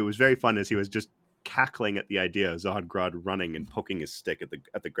very fun as he was just cackling at the idea of Zodgrod running and poking his stick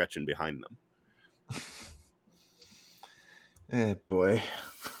at the Gretchen behind them. Eh, boy.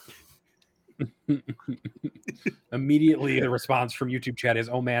 Immediately, the response from YouTube chat is,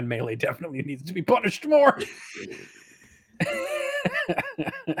 "Oh man, melee definitely needs to be punished more."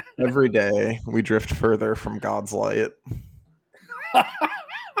 Every day we drift further from God's light.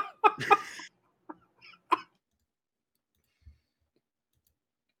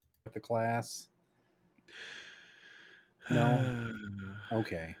 The class. No.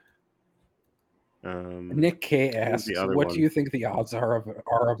 Okay. Nick K asks, "What do you think the odds are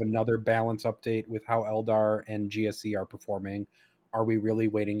of another balance update with how Eldar and GSC are performing? Are we really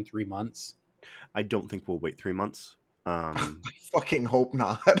waiting 3 months?" I don't think we'll wait 3 months. I fucking hope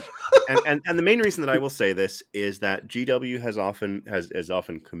not. and the main reason that I will say this is that GW has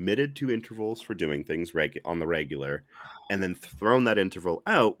often committed to intervals for doing things on the regular, and then thrown that interval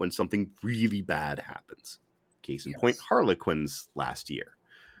out when something really bad happens. Case in point, Harlequins last year,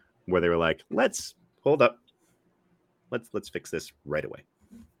 where they were like, "Let's hold up, let's fix this right away."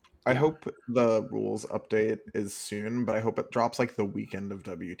 I hope the rules update is soon, but I hope it drops like the weekend of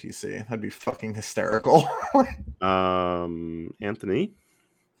WTC. That'd be fucking hysterical. Anthony,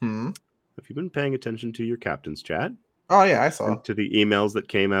 have you been paying attention to your captain's chat? Oh yeah, I saw. And to the emails that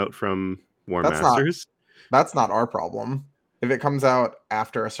came out from War That's Masters? That's not our problem. If it comes out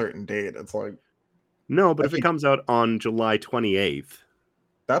after a certain date, it's like... No, but if it comes out on July 28th...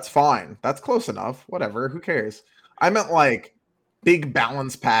 That's fine. That's close enough. Whatever. Who cares? I meant like big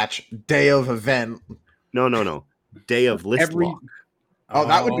balance patch, day of event. No. Day of list lock. Oh,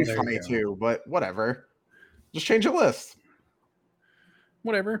 that would be funny too, but whatever. Just change a list.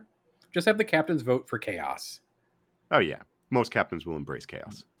 Whatever. Just have the captains vote for chaos. Oh, yeah. Most captains will embrace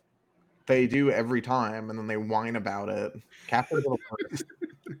chaos. They do every time, and then they whine about it. Captains will first.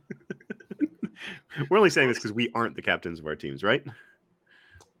 We're only saying this because we aren't the captains of our teams, right?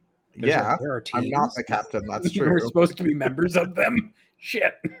 Yeah, there are teams. I'm not the captain. That's true. We're supposed to be members of them.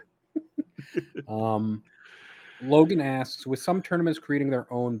 Shit. Logan asks, with some tournaments creating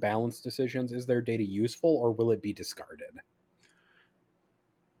their own balance decisions, is their data useful or will it be discarded?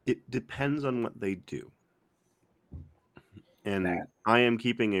 It depends on what they do. And I am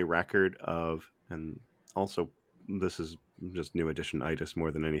keeping a record of, and also this is just new edition itis more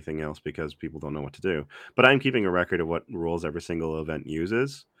than anything else because people don't know what to do, but I'm keeping a record of what rules every single event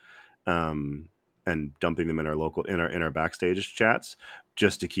uses, and dumping them in our local, in our backstage chats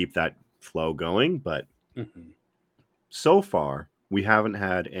just to keep that flow going. But so far we haven't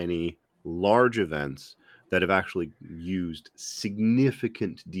had any large events that have actually used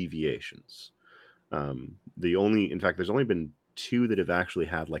significant deviations. There's only been 2 that have actually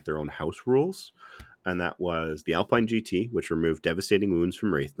had like their own house rules, and that was the Alpine GT, which removed devastating wounds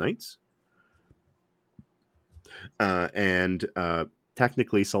from Wraith Knights, and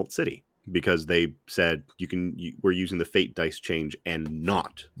technically Salt City, because they said we're using the fate dice change and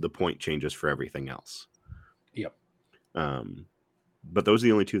not the point changes for everything else. Yep. But those are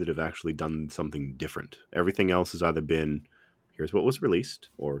the only two that have actually done something different. Everything else has either been, here's what was released,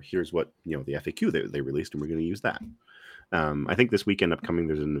 or here's what, the FAQ they released, and we're going to use that. I think this weekend upcoming,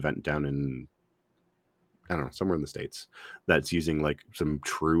 there's an event down in, I don't know, somewhere in the States that's using like some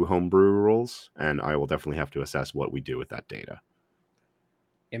true homebrew rules, and I will definitely have to assess what we do with that data.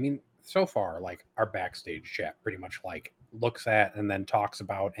 I mean, so far, like our backstage chat pretty much like looks at and then talks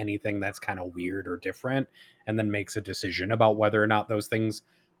about anything that's kind of weird or different, and then makes a decision about whether or not those things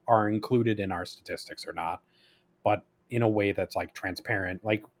are included in our statistics or not, but in a way that's like transparent.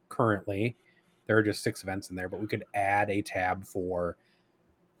 Like currently there are just 6 events in there, but we could add a tab for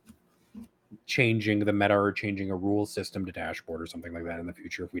changing the meta or changing a rule system to dashboard or something like that in the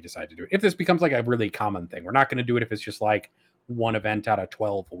future if we decide to do it. If this becomes like a really common thing, we're not going to do it if it's just like one event out of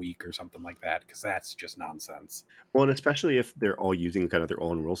 12 a week or something like that, because that's just nonsense. Well, and especially if they're all using kind of their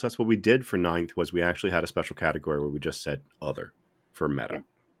own rule sets. What we did for 9th was we actually had a special category where we just said other for meta,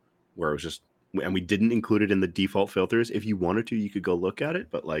 where it was just, and we didn't include it in the default filters. If you wanted to, you could go look at it,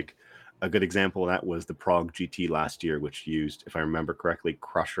 but like a good example of that was the Prague GT last year, which used, if I remember correctly,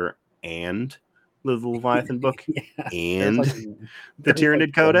 Crusher and the Leviathan book and like, the Tyranid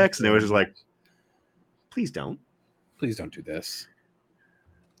like Codex, and it was just like, please don't do this.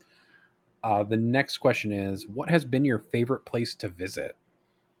 The next question is, what has been your favorite place to visit?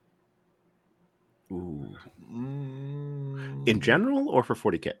 Ooh. In general or for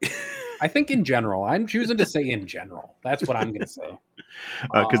 40K? I think in general. I'm choosing to say in general. That's what I'm going to say.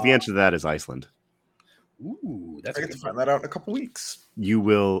 Because the answer to that is Iceland. Ooh, that's I get to find that out in a couple weeks.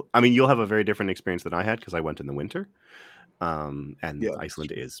 You'll have a very different experience than I had because I went in the winter. And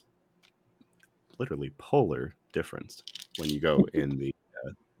Iceland is literally polar difference when you go in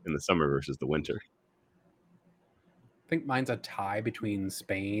the summer versus the winter. I think mine's a tie between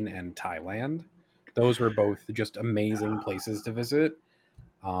Spain and Thailand. Those were both just amazing places to visit.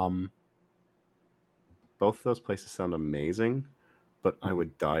 Both of those places sound amazing, but I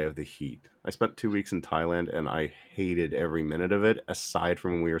would die of the heat. I spent 2 weeks in Thailand and I hated every minute of it, aside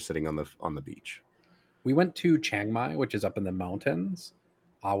from when we were sitting on the beach. We went to Chiang Mai, which is up in the mountains,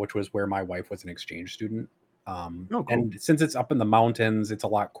 which was where my wife was an exchange student. Cool. And since it's up in the mountains, it's a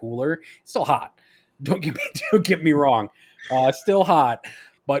lot cooler. It's still hot. Don't get me wrong. Still hot,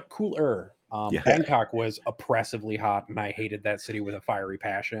 but cooler. Bangkok was oppressively hot, and I hated that city with a fiery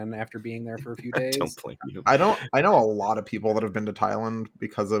passion after being there for a few days. Don't blame you. I know a lot of people that have been to Thailand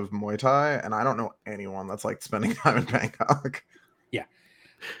because of Muay Thai, and I don't know anyone that's like spending time in Bangkok. Yeah.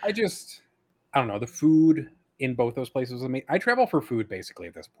 I don't know. The food in both those places was amazing. I travel for food basically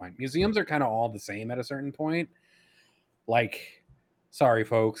at this point. Museums are kind of all the same at a certain point. Like, sorry,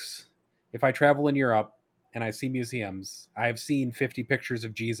 folks. If I travel in Europe and I see museums, I've seen 50 pictures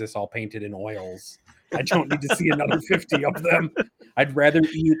of Jesus all painted in oils. I don't need to see another 50 of them. I'd rather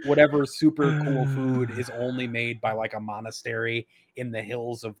eat whatever super cool food is only made by like a monastery in the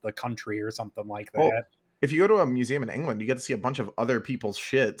hills of the country or something like that. Well, if you go to a museum in England, you get to see a bunch of other people's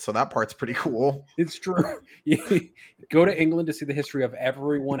shit. So that part's pretty cool. It's true. You go to England to see the history of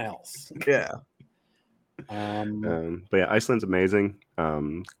everyone else. Yeah. But yeah, Iceland's amazing.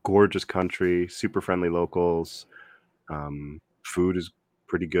 Gorgeous country, super friendly locals. Food is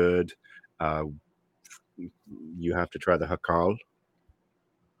pretty good. You have to try the hakal.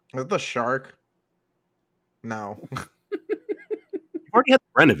 Is it the shark? No. You've already had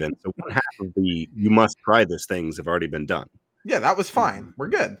the Bren event, so one half of the you must try this things have already been done. Yeah, that was fine. We're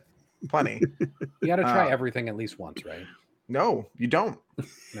good. Plenty. You got to try everything at least once, right? No, you don't.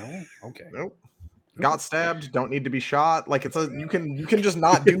 No? Okay. Nope. Got stabbed, don't need to be shot. Like you can just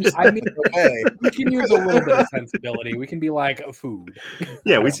not do I mean, we can use a little bit of sensibility. We can be like food.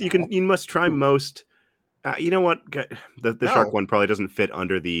 Yeah, you must try most. You know what? The shark one probably doesn't fit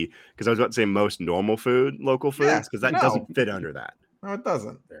under because I was about to say most normal food, local foods, because that doesn't fit under that. No, it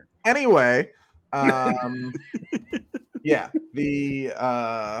doesn't. Anyway, yeah, the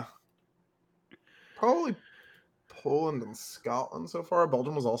probably Poland and Scotland so far.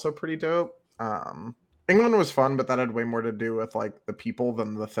 Belgium was also pretty dope. England was fun, but that had way more to do with like the people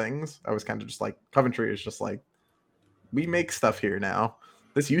than the things. I was kind of just like, Coventry is just like, we make stuff here now.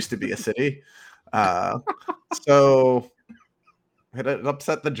 This used to be a city. So it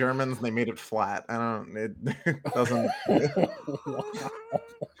upset the Germans and they made it flat. It doesn't.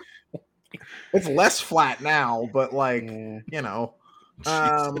 It's less flat now, but like, you know.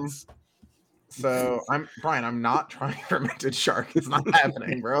 So I'm not trying fermented shark. It's not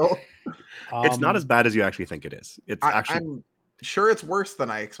happening, bro. It's not as bad as you actually think it is. It's actually sure, it's worse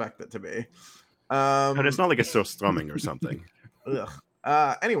than I expect it to be. And it's not like it's so strumming or something.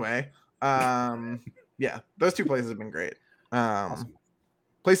 Ugh. Anyway, yeah, those two places have been great. Awesome.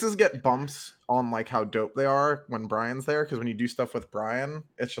 Places get bumps on like how dope they are when Brian's there, because when you do stuff with Brian,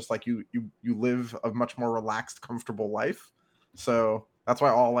 it's just like you live a much more relaxed, comfortable life. So that's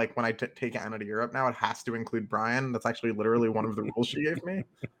why all like when I take Anna to Europe now, it has to include Brian. That's actually literally one of the rules she gave me.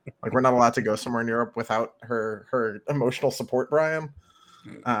 Like we're not allowed to go somewhere in Europe without her emotional support, Brian.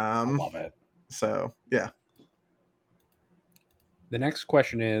 I love it. So yeah. The next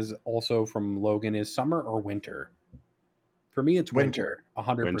question is also from Logan: is summer or winter? For me, it's winter.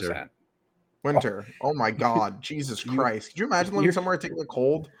 100%. Winter. Oh my God, Jesus Christ! Could you imagine living somewhere taking a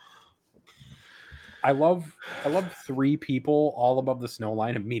cold? I love 3 people all above the snow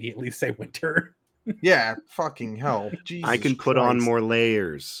line immediately say winter. Yeah, fucking hell. Jesus I can put on Christ. more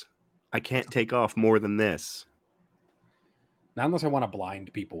layers. I can't take off more than this. Not unless I want to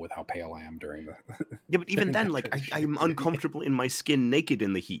blind people with how pale I am during the. Yeah, but even then, like I'm uncomfortable in my skin naked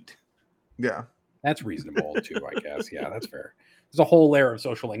in the heat. Yeah. That's reasonable too, I guess. Yeah, that's fair. There's a whole layer of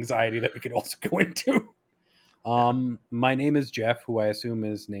social anxiety that we could also go into. My name is Jeff, who I assume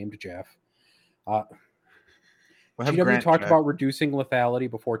is named Jeff. GW talked about reducing lethality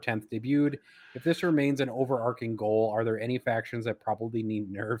before 10th debuted. If this remains an overarching goal, are there any factions that probably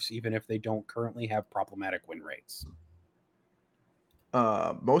need nerfs, even if they don't currently have problematic win rates?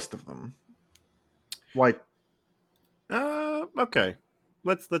 Most of them. Like, okay.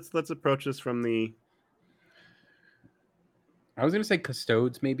 Let's approach this from the. I was gonna say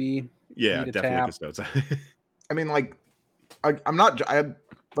custodes, maybe. Yeah, definitely custodes. I mean, like, I'm not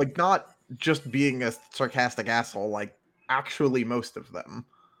just being a sarcastic asshole. Like, actually, most of them.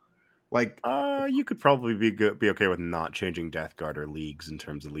 Like, you could probably be okay with not changing Death Guard or leagues in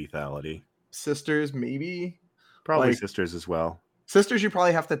terms of lethality. Sisters, maybe. Probably like, sisters as well. Sisters, you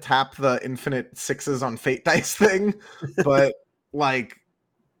probably have to tap the infinite 6s on fate dice thing, but like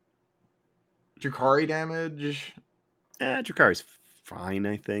Drukhari damage. Yeah, Drukhari's fine,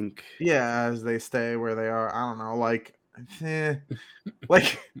 I think. Yeah, as they stay where they are. I don't know, like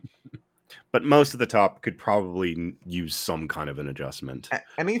but most of the top could probably use some kind of an adjustment.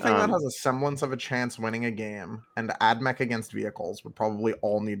 Anything that has a semblance of a chance winning a game and AdMech against vehicles would probably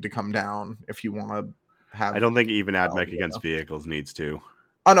all need to come down if you want to have. I don't think even AdMech against vehicles needs to.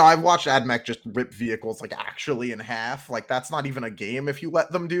 Oh no, I've watched AdMech just rip vehicles like actually in half. Like that's not even a game if you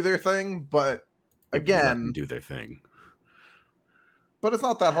let them do their thing. But again, do their thing. But it's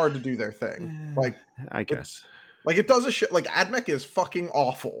not that hard to do their thing. Like I guess. Like it does a shit. Like AdMech is fucking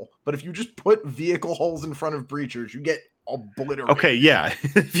awful. But if you just put vehicle holes in front of breachers, you get obliterated. Okay, yeah.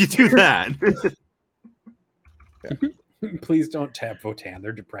 If you do that. Yeah. Please don't tap Votann.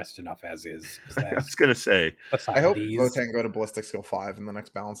 They're depressed enough as is. I was gonna say. I hope Votann go to Ballistic Skill 5 in the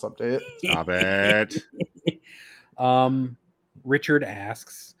next balance update. Stop it. Richard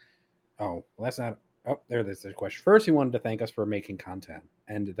asks, oh, well, that's not. Oh, there's a question. First, he wanted to thank us for making content,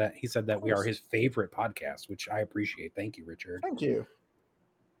 and that he said that we are his favorite podcast, which I appreciate. Thank you, Richard. Thank you.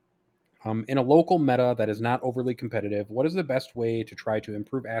 In a local meta that is not overly competitive, what is the best way to try to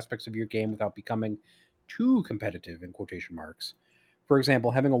improve aspects of your game without becoming too competitive in quotation marks? For example,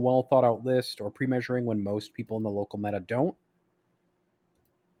 having a well thought out list or pre-measuring when most people in the local meta don't?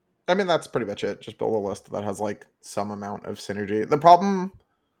 I mean, that's pretty much it. Just build a list that has like some amount of synergy. The problem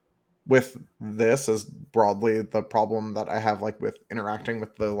with this is broadly the problem that I have like with interacting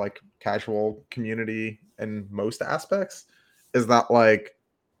with the like casual community in most aspects is that like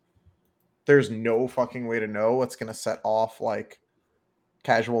there's no fucking way to know what's going to set off like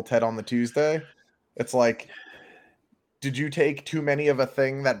casual Ted on the Tuesday. It's like, did you take too many of a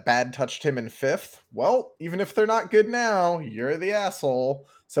thing that bad touched him in 5th? Well, even if they're not good now, you're the asshole.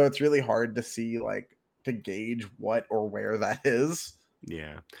 So it's really hard to see like to gauge what or where that is.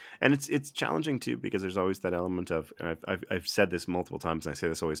 Yeah, and it's challenging too because there's always that element of, and I've said this multiple times, and I say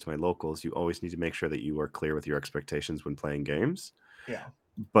this always to my locals. You always need to make sure that you are clear with your expectations when playing games. Yeah.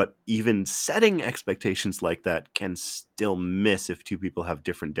 But even setting expectations like that can still miss if two people have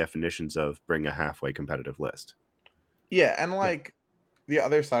different definitions of bring a halfway competitive list. Yeah, and like the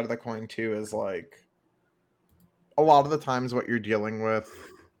other side of the coin too is like a lot of the times what you're dealing with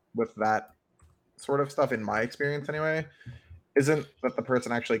that sort of stuff, in my experience anyway, isn't that the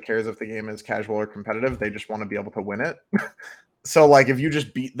person actually cares if the game is casual or competitive. They just want to be able to win it. So like if you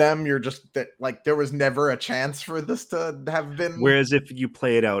just beat them, you're just like there was never a chance for this to have been. Whereas if you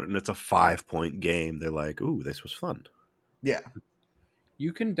play it out and it's a 5-point game, they're like, ooh, this was fun. Yeah.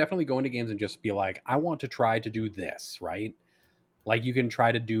 You can definitely go into games and just be like, I want to try to do this, right? Like you can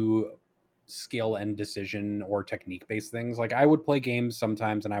try to do skill and decision or technique based things. Like I would play games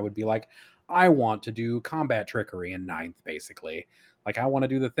sometimes and I would be like, I want to do combat trickery in 9th, basically. Like I want to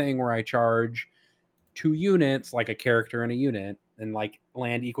do the thing where I charge 2 units, like a character and a unit, and like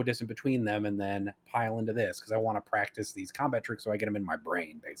land equidistant between them and then pile into this because I want to practice these combat tricks so I get them in my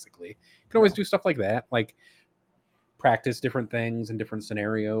brain, basically. You can always do stuff like that, like practice different things in different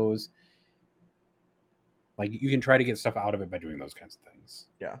scenarios. Like you can try to get stuff out of it by doing those kinds of things.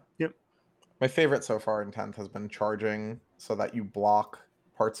 Yeah. Yep. My favorite so far in 10th has been charging so that you block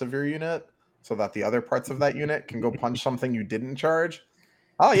parts of your unit so that the other parts of that unit can go punch something you didn't charge.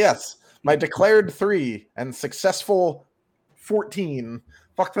 Oh, yes. My declared 3 and successful 14.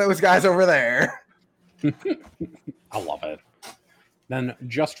 Fuck those guys over there. I love it. Then,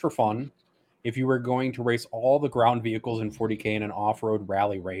 just for fun, if you were going to race all the ground vehicles in 40K in an off-road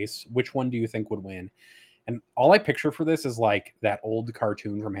rally race, which one do you think would win? And all I picture for this is like that old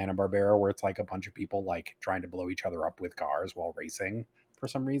cartoon from Hanna-Barbera where it's like a bunch of people like trying to blow each other up with cars while racing for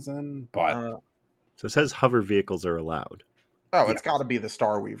some reason. But So it says hover vehicles are allowed. Oh, it's got to be the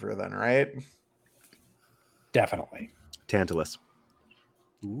Star Weaver then, right? Definitely. Tantalus.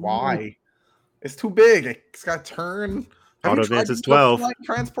 Why? It's too big. It's got to turn. Auto advances 12.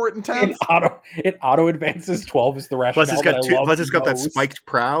 Transport in 10. It auto advances 12 is the rationale. Plus it's got that spiked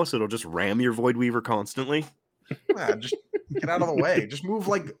prow, so it'll just ram your Void Weaver constantly. Yeah, just get out of the way. Just move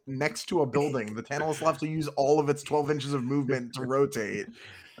like next to a building. The Tantalus will have to use all of its 12 inches of movement to rotate.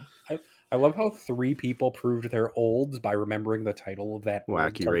 I love how 3 people proved their olds by remembering the title of that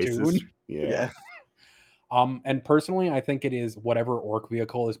Wacky cartoon. races. Yeah. And personally, I think it is whatever orc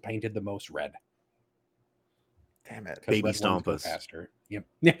vehicle is painted the most red. Damn it. Baby Stompas. Faster. Yep.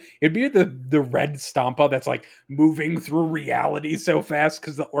 Yeah, it'd be the red Stompa that's like moving through reality so fast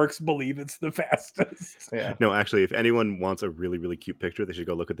because the orcs believe it's the fastest. Yeah. No, actually, if anyone wants a really, really cute picture, they should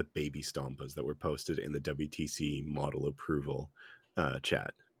go look at the baby Stompas that were posted in the WTC model approval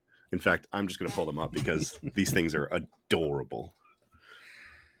chat. In fact, I'm just going to pull them up because these things are adorable.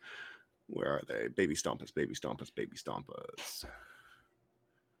 Where are they? Baby Stompas, baby Stompas, baby Stompas.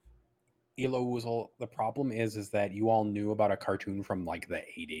 Elo Woozle, the problem is that you all knew about a cartoon from like the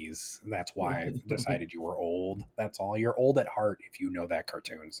 80s. That's why I decided you were old. That's all. You're old at heart if you know that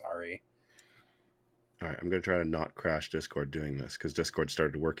cartoon. Sorry. All right, I'm going to try to not crash Discord doing this because Discord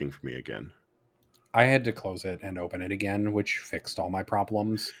started working for me again. I had to close it and open it again, which fixed all my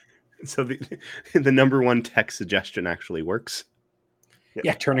problems. So the number one tech suggestion actually works.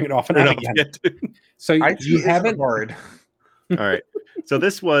 Yeah, turning it off and on again. So you haven't. Hard. All right. So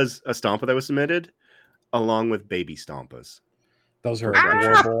this was a Stompa that was submitted along with baby Stompas. Those are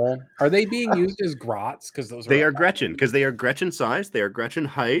adorable. Are they being used as grots? Because those they are Gretchen, because they are Gretchen size, they are Gretchen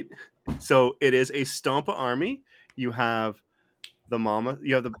height. So it is a Stompa army. You have the mama,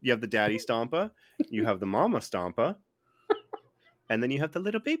 you have the daddy Stompa, you have the mama Stompa, and then you have the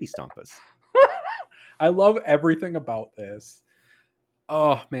little baby Stompas. I love everything about this.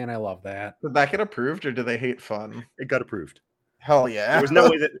 Oh man, I love that. Did that get approved or do they hate fun? It got approved. Hell yeah. There was no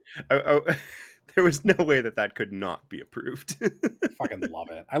way that there was no way that could not be approved. Fucking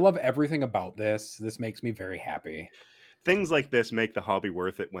love it. I love everything about this. This makes me very happy. Things like this make the hobby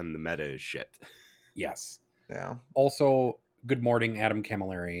worth it when the meta is shit. Yes. Yeah. Also, good morning, Adam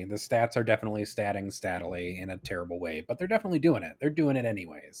Camilleri. The stats are definitely statting statily in a terrible way, but they're definitely doing it. They're doing it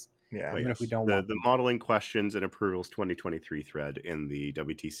anyways. Yeah. Even if we don't the modeling questions and approvals 2023 thread in the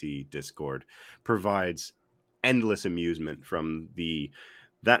WTC Discord provides endless amusement from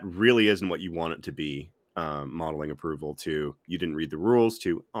that really isn't what you want it to be modeling approval to you didn't read the rules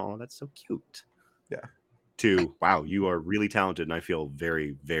to oh that's so cute to wow you are really talented and I feel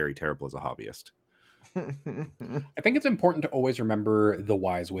very, very terrible as a hobbyist. I think it's important to always remember the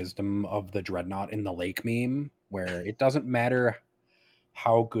wise wisdom of the Dreadnought in the lake meme, where it doesn't matter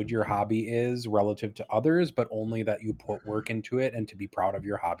how good your hobby is relative to others, but only that you put work into it and to be proud of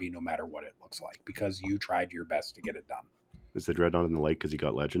your hobby no matter what it looks like because you tried your best to get it done. Is the Dreadnought in the lake because he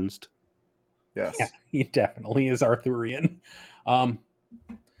got legends? Yes. Yeah, he definitely is Arthurian.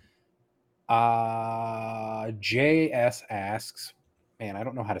 JS asks, man, I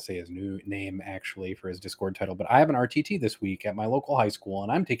don't know how to say his new name actually for his Discord title, but I have an RTT this week at my local high school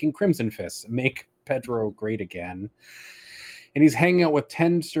and I'm taking Crimson Fists, make Pedro great again. And he's hanging out with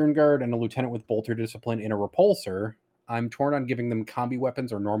 10 Stern Guard and a lieutenant with bolter discipline in a repulsor. I'm torn on giving them combi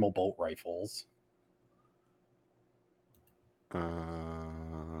weapons or normal bolt rifles. I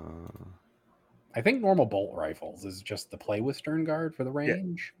think normal bolt rifles is just the play with Stern Guard for the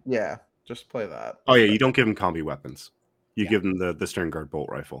range. Yeah. Just play that. Oh yeah, you don't give them combi weapons. You give them the Stern Guard bolt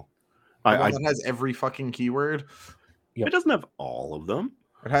rifle. That has every fucking keyword. Yep. It doesn't have all of them.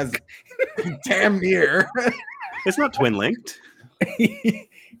 It has damn near. It's not twin linked.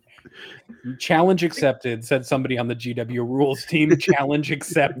 Challenge accepted, said somebody on the GW rules team. Challenge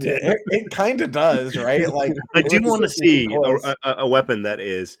accepted. It kind of does, right? Like I do want to see close. a weapon that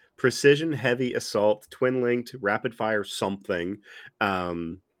is precision, heavy assault, twin linked, rapid fire, something,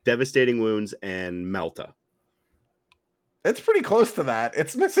 devastating wounds, and Melta. It's pretty close to that.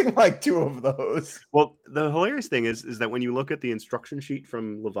 It's missing like 2 of those. Well, the hilarious thing is that when you look at the instruction sheet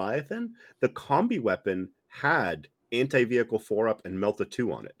from Leviathan, the combi weapon had anti-vehicle 4-up and Melta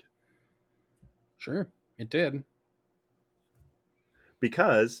 2 on it. Sure, it did.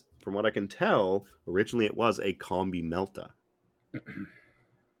 Because, from what I can tell, originally it was a combi Melta.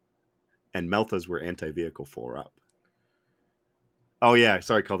 And Meltas were anti-vehicle 4-up. Oh yeah,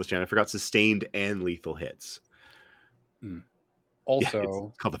 sorry, Call this Chan. I forgot sustained and lethal hits. Also, yeah,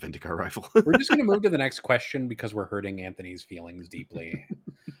 it's called the Vindicar rifle. We're just going to move to the next question because we're hurting Anthony's feelings deeply.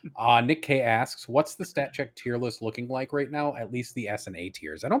 Nick K asks, what's the stat check tier list looking like right now? At least the S and A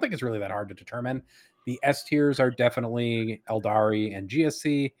tiers. I don't think it's really that hard to determine. The S tiers are definitely Eldari and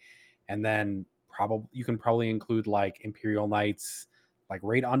GSC. And then you can probably include like Imperial Knights, like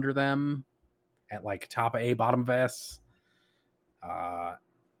right under them at like top A, bottom of S.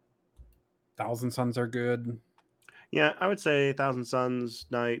 Thousand Suns are good. Yeah, I would say Thousand Suns,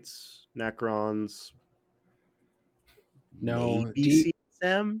 Knights, Necrons. No, maybe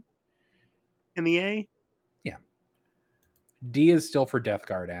CSM in the A. Yeah, D is still for Death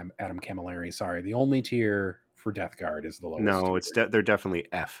Guard. Adam Camilleri. Sorry, the only tier for Death Guard is the lowest. No, they're definitely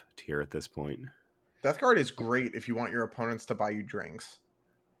F tier at this point. Death Guard is great if you want your opponents to buy you drinks.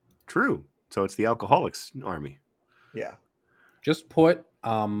 True. So it's the Alcoholics army. Yeah. Just put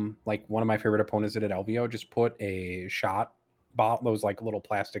like one of my favorite opponents did at LVO, just put a shot bottle, those like little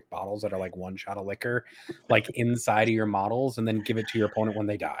plastic bottles that are like 1 shot of liquor, like inside of your models, and then give it to your opponent when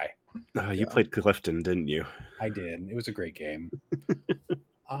they die. You played Clifton, didn't you? I did. It was a great game.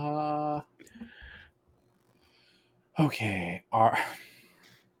 Okay. Are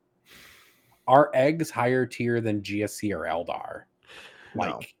eggs higher tier than GSC or Eldar?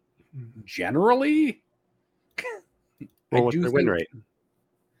 Like generally? Well, what's their win rate?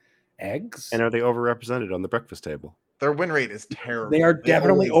 Eggs? And are they overrepresented on the breakfast table? Their win rate is terrible. They are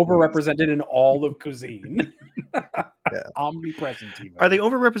definitely overrepresented in all of cuisine. Yeah. Omnipresent even. Are they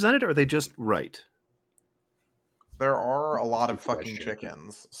overrepresented or are they just right? There are a lot of fucking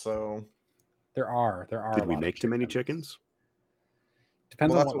chickens, so there are. Did we make too many chickens?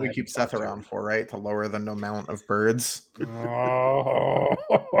 Depends well, on that's what we keep Seth around for, right? To lower the amount of birds. Oh.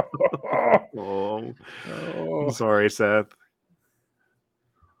 I'm sorry, Seth.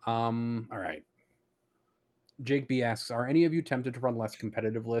 All right. Jake B asks, are any of you tempted to run less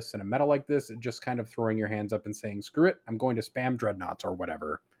competitive lists in a meta like this? Just kind of throwing your hands up and saying, screw it, I'm going to spam dreadnoughts or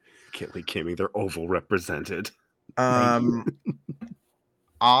whatever. Kittley Kimmy, they're oval represented. If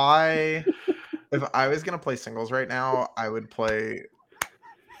I was gonna play singles right now, I would play.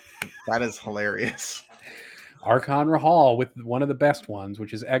 That is hilarious. Archon Rahal with one of the best ones,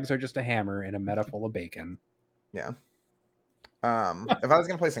 which is eggs are just a hammer in a meta full of bacon. Yeah. If I was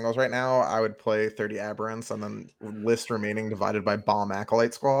gonna play singles right now, I would play 30 aberrants and then list remaining divided by bomb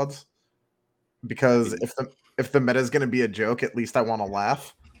acolyte squads. Because if the meta is gonna be a joke, at least I want to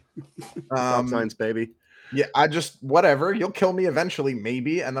laugh. Stop signs, baby. Yeah, I just whatever. You'll kill me eventually,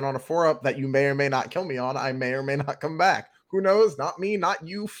 maybe, and then on a 4-up that you may or may not kill me on, I may or may not come back. Who knows? Not me, not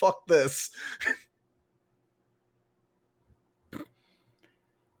you. Fuck this.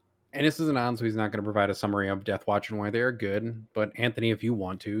 And this isn't on, so he's not going to provide a summary of Death Watch and why they are good. But Anthony, if you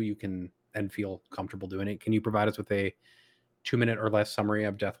want to, you can and feel comfortable doing it. Can you provide us with a 2-minute or less summary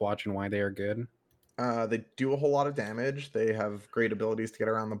of Death Watch and why they are good? They do a whole lot of damage. They have great abilities to get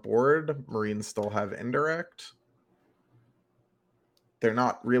around the board. Marines still have indirect. They're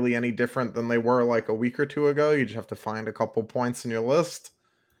not really any different than they were like a week or two ago. You just have to find a couple points in your list,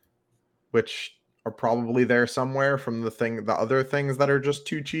 which are probably there somewhere from the other things that are just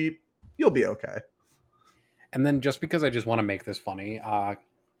too cheap. You'll be okay. And then just because I just want to make this funny,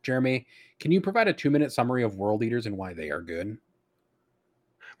 Jeremy, can you provide a 2-minute summary of World Eaters and why they are good?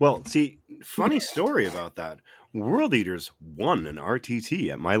 Well, see, funny story about that. World Eaters won an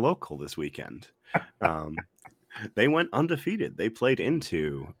RTT at my local this weekend. They went undefeated. They played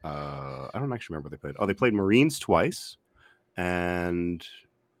into, I don't actually remember what they played. Oh, they played Marines twice. And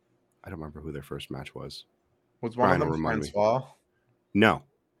I don't remember who their first match was. Was one of them Francois? No.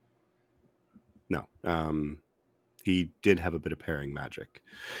 He did have a bit of pairing magic.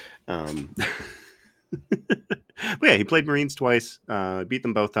 But yeah, he played Marines twice, beat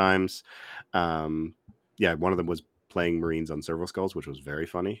them both times. One of them was playing Marines on Servo Skulls, which was very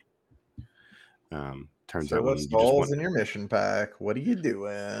funny. Turns So out what when you just skulls want, in your mission pack? What are you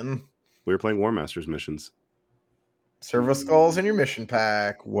doing? we were playing War Masters missions. Servo skulls in your mission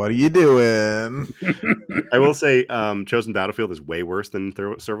pack. What are you doing? I will say, Chosen Battlefield is way worse than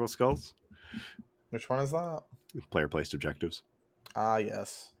Servo Skulls. Which one is that? Player placed objectives, Ah,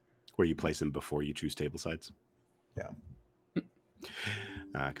 yes. where you place them before you choose table sides. Yeah.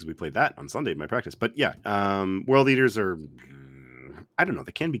 Because we played that on Sunday in my practice. But yeah, World Eaters are, I don't know,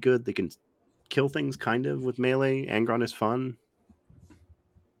 they can be good. They can kill things kind of with melee. Angron is fun.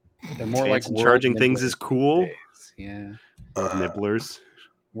 They're more like Chance world charging things nibblers is cool. days. Yeah. World Nibblers.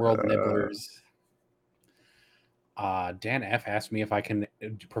 World nibblers. Dan F asked me if I can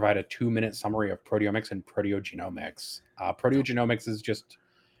provide a 2-minute summary of proteomics and proteogenomics. Proteogenomics is just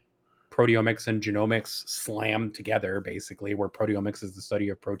proteomics and genomics slammed together, basically, where proteomics is the study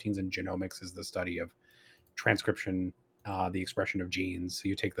of proteins and genomics is the study of transcription, the expression of genes. So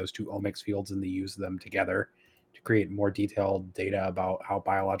you take those two omics fields and they use them together to create more detailed data about how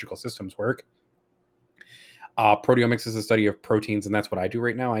biological systems work. Proteomics is the study of proteins, and that's what I do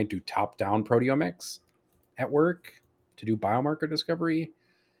right now. I do top-down proteomics at work to do biomarker discovery.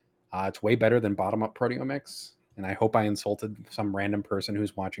 It's way better than bottom-up proteomics, and I hope I insulted some random person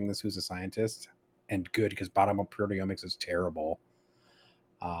who's watching this who's a scientist, and good, because bottom-up proteomics is terrible.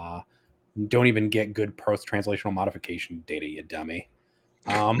 Don't even get good post-translational modification data, you dummy.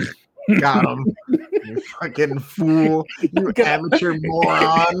 Got him. You fucking fool. You amateur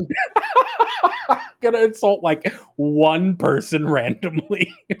moron. Gonna insult like one person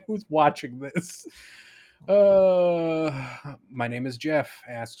randomly who's watching this. My name is Jeff.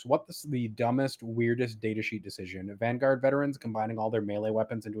 Asks, what's the dumbest, weirdest datasheet decision? Vanguard veterans combining all their melee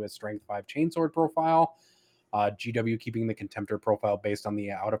weapons into a strength 5 chainsword profile. GW keeping the Contemptor profile based on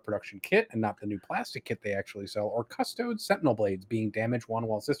the out of production kit and not the new plastic kit they actually sell. Or Custode Sentinel Blades being damage 1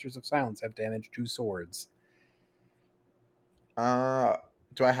 while Sisters of Silence have damage 2 swords. Do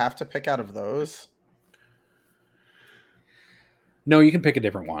I have to pick out of those? No, you can pick a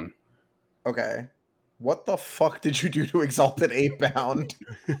different one. Okay. What the fuck did you do to Exalted 8-Bound?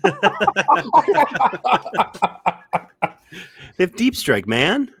 They have Deep Strike,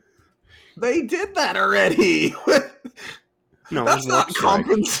 man. They did that already. No, That's not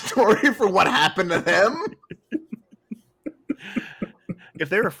compensatory for what happened to them. If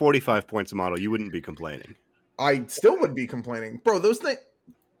they were 45 points a model, you wouldn't be complaining. I still would be complaining. Bro, those things...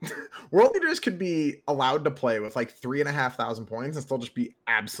 World Leaders could be allowed to play with like 3,500 points and still just be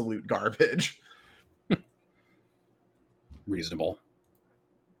absolute garbage. Reasonable.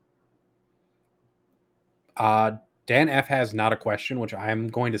 Dan F has not a question, which I'm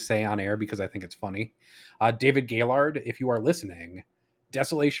going to say on air because I think it's funny. David Gaylord, if you are listening,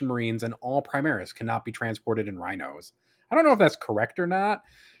 Desolation Marines and all Primaris cannot be transported in Rhinos. I don't know if that's correct or not,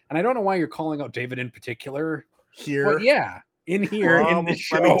 and I don't know why you're calling out David in particular. Here. But yeah, in here, in the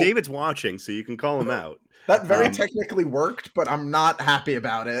show. I mean, David's watching, so you can call him out. That very technically worked, but I'm not happy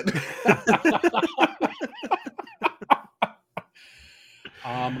about it.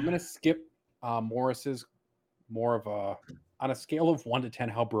 I'm going to skip Morris's more of a, on a scale of 1 to 10,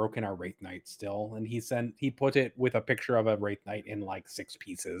 how broken are Wraith Knights still? And he put it with a picture of a Wraith Knight in like 6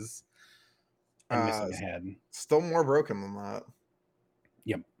 pieces and missing a head. Still more broken than that.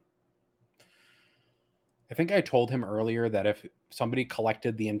 Yep. I think I told him earlier that if somebody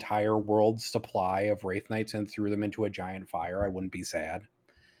collected the entire world's supply of Wraith Knights and threw them into a giant fire, I wouldn't be sad.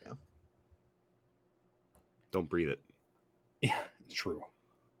 Yeah. Don't breathe it. Yeah, it's true.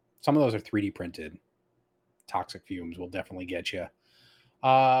 Some of those are 3D printed. Toxic fumes will definitely get you.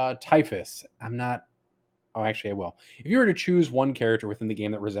 Typhus. I'm not... Oh, actually, I will. If you were to choose one character within the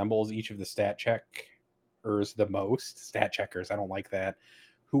game that resembles each of the stat checkers the most, stat checkers, I don't like that,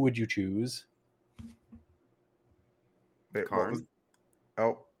 who would you choose? Wait, Karn.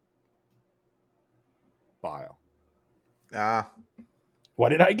 Bile. What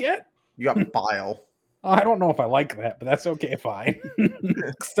did I get? You got Bile. I don't know if I like that, but that's okay, fine.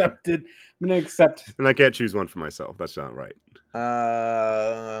 Accepted. I'm going to accept. And I can't choose one for myself. That's not right.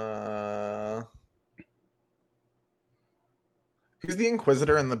 Who's the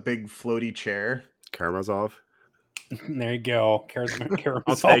Inquisitor in the big floaty chair? Karamazov. There you go.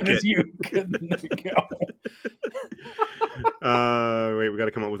 Karamazov I'll take is it. you. There you go. Wait, we got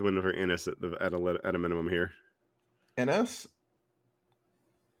to come up with one for Innis at a minimum here. Innis?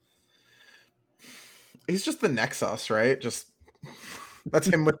 He's just the Nexus, right? Just that's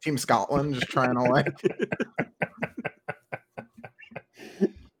him with Team Scotland, just trying to like.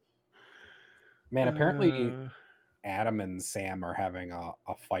 Man, apparently Adam and Sam are having a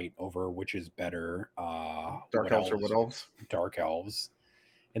fight over which is better, Dark Elves or Wood Elves? Dark Elves.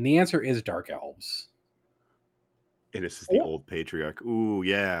 And the answer is Dark Elves. Innes is the old patriarch. Ooh,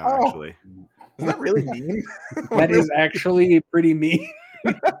 yeah, Oh. actually. Is that really mean? That is actually pretty mean.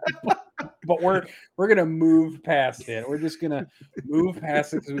 But we're gonna move past it. We're just gonna move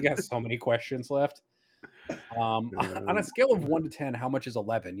past it because we got so many questions left. On a scale of 1 to 10, how much is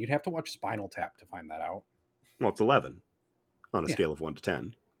 11? You'd have to watch Spinal Tap to find that out. Well, it's 11 on a Yeah. scale of 1 to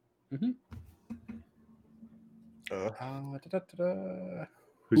 10.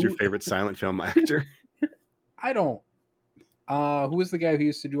 Who's your favorite silent film actor? I don't. Who was the guy who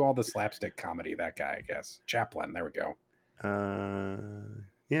used to do all the slapstick comedy? That guy, I guess. Chaplin. There we go.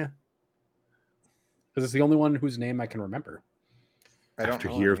 Yeah. Because it's the only one whose name I can remember. After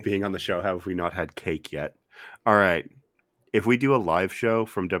a year of being on the show, have we not had cake yet? All right. If we do a live show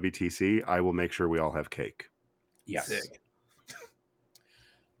from WTC, I will make sure we all have cake. Yes. Sick.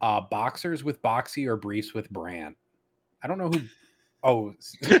 Boxers with Boxy or briefs with Brant. I don't know who. Oh,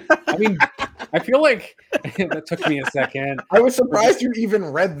 I mean, I feel like that took me a second. I was surprised you even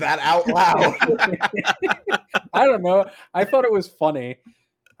read that out loud. I don't know. I thought it was funny.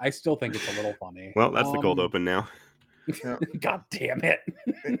 I still think it's a little funny. Well, that's the cold open now. God damn it.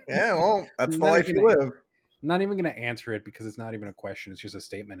 Yeah, well, that's the Not life you even- live. I'm not even going to answer it because it's not even a question. It's just a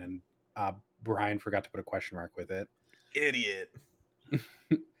statement. And Brian forgot to put a question mark with it. Idiot.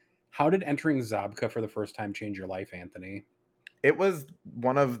 How did entering Zabka for the first time change your life, Anthony? It was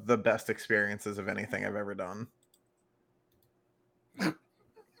one of the best experiences of anything I've ever done.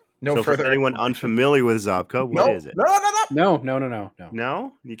 No So further. for anyone unfamiliar with Zabka, what is it? No.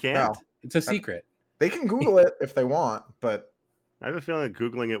 No. You can't? No. It's a secret. They can Google it if they want, but I have a feeling that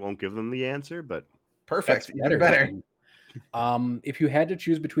Googling it won't give them the answer, but perfect. Even better. If you had to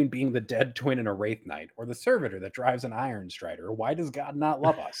choose between being the dead twin in a Wraith Knight or the servitor that drives an Iron Strider, why does God not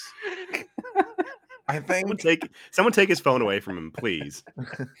love us? I think someone take his phone away from him, please.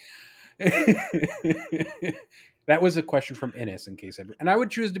 That was a question from Innes, in case and I would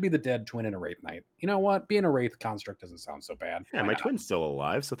choose to be the dead twin in a Wraith Knight. You know what? Being a Wraith construct doesn't sound so bad. Yeah, Why my not? twin's still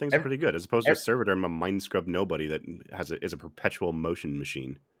alive, so things are pretty good. As opposed to a servitor, I'm a mind scrub nobody that is a perpetual motion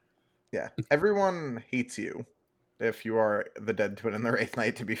machine. Yeah, everyone hates you if you are the dead twin in the Wraith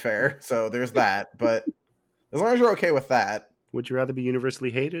Knight, to be fair. So there's that. But as long as you're okay with that. Would you rather be universally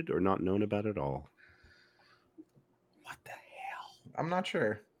hated or not known about at all? What the hell? I'm not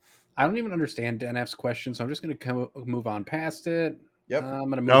sure. I don't even understand DNF's question, so I'm just going to move on past it. Yep. I'm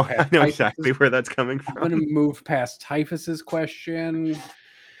going to move No, past I know Typhus's- exactly where that's coming I'm going to from. move past Typhus's question.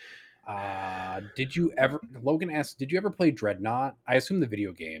 Did you ever, Logan asked, did you ever play Dreadnought? I assume the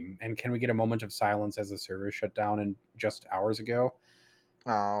video game. And can we get a moment of silence as the server shut down in just hours ago?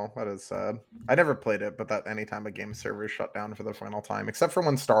 Oh, that is sad. I never played it, but that anytime a game server is shut down for the final time, except for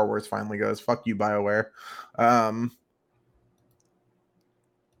when Star Wars finally goes, fuck you, BioWare.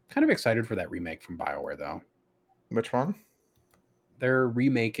 Kind of excited for that remake from BioWare, though. Which one? They're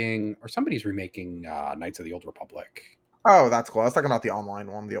remaking, or somebody's remaking Knights of the Old Republic. Oh, that's cool. I was talking about the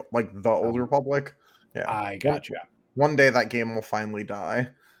online one, the Old Republic. Yeah, I gotcha. One day that game will finally die.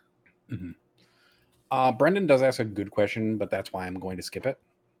 Mm-hmm. Brendan does ask a good question, but that's why I'm going to skip it.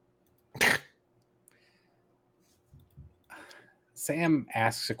 Sam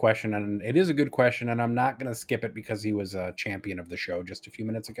asks a question, and it is a good question, and I'm not going to skip it because he was a champion of the show just a few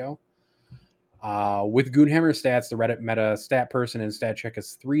minutes ago. With Goonhammer Stats, the Reddit meta stat person and stat check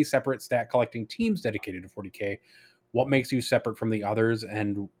has 3 separate stat collecting teams dedicated to 40K. What makes you separate from the others,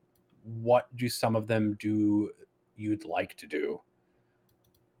 and what do some of them do you'd like to do?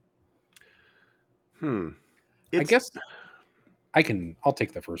 I guess I'll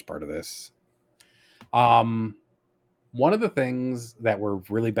take the first part of this. One of the things that we're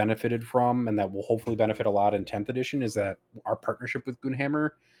really benefited from and that will hopefully benefit a lot in 10th edition is that our partnership with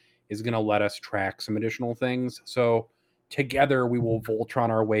Goonhammer is going to let us track some additional things. So together we will Voltron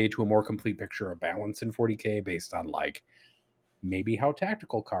our way to a more complete picture of balance in 40K based on like maybe how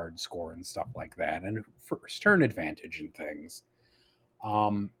tactical cards score and stuff like that, and first turn advantage and things.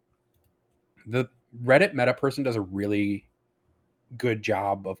 The Reddit meta person does a really good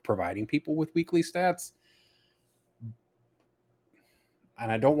job of providing people with weekly stats.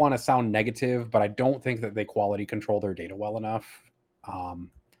 And I don't want to sound negative, but I don't think that they quality control their data well enough.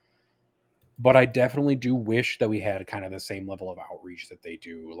 But I definitely do wish that we had kind of the same level of outreach that they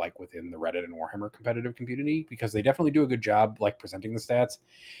do like within the Reddit and Warhammer competitive community, because they definitely do a good job like presenting the stats.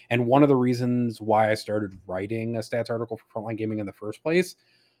 And one of the reasons why I started writing a stats article for Frontline Gaming in the first place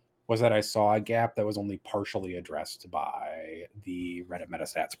was that I saw a gap that was only partially addressed by the Reddit meta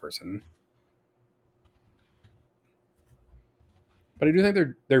stats person. But I do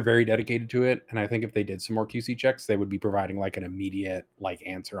think they're very dedicated to it, and I think if they did some more QC checks, they would be providing like an immediate like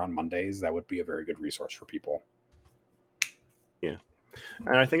answer on Mondays. That would be a very good resource for people. Yeah,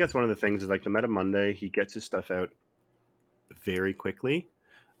 and I think that's one of the things is like the Meta Monday, he gets his stuff out very quickly,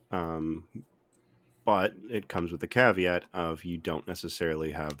 but it comes with the caveat of you don't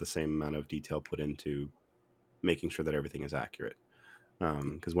necessarily have the same amount of detail put into making sure that everything is accurate.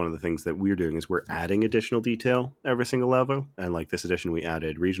 Because one of the things that we're doing is we're adding additional detail every single level. And like this edition, we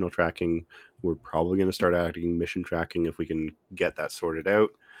added regional tracking. We're probably going to start adding mission tracking if we can get that sorted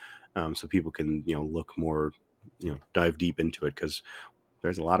out. So people can, look more, dive deep into it, because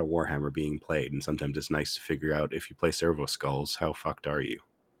there's a lot of Warhammer being played. And sometimes it's nice to figure out if you play Servo Skulls, how fucked are you?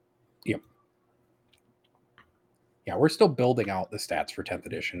 Yep. Yeah, we're still building out the stats for 10th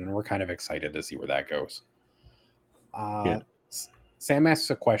edition, and we're kind of excited to see where that goes. Sam asks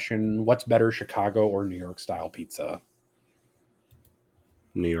a question: what's better, Chicago or New York style pizza?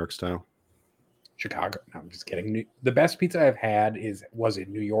 New York style. Chicago. No, I'm just kidding. The best pizza I've had was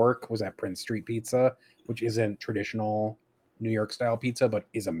in New York, was at Prince Street Pizza, which isn't traditional New York style pizza, but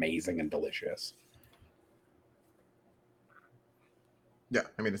is amazing and delicious. Yeah,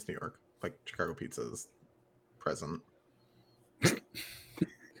 I mean, it's New York. Like, Chicago pizza is present.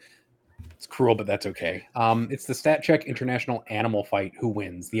 It's cruel, but that's okay. It's the Stat Check International Animal Fight who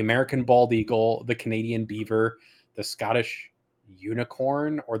wins: the American bald eagle, the Canadian beaver, the Scottish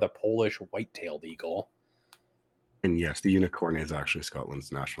unicorn, or the Polish white-tailed eagle. And yes, the unicorn is actually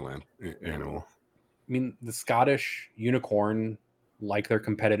Scotland's national animal. I mean, the Scottish unicorn, like their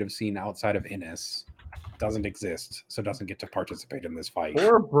competitive scene outside of Innis, doesn't exist, so doesn't get to participate in this fight.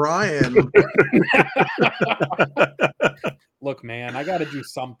 Poor Brian. Look, man, I got to do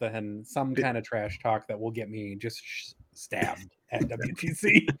something, some kind of trash talk that will get me just stabbed at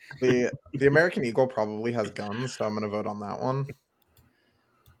WTC. The American Eagle probably has guns, so I'm going to vote on that one.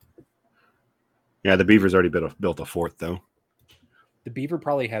 Yeah, the beaver's already built a fort, though. The beaver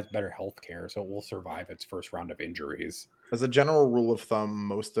probably has better health care, so it will survive its first round of injuries. As a general rule of thumb,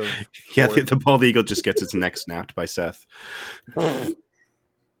 most of... Yeah, the bald eagle just gets its neck snapped by Seth.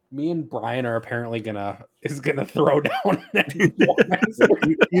 Me and Brian are apparently gonna throw down.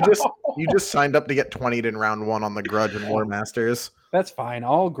 you just signed up to get 20'd in round 1 on the Grudge and War Masters. That's fine.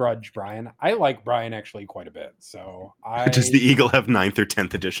 I'll grudge Brian. I like Brian actually quite a bit. So Does the eagle have 9th or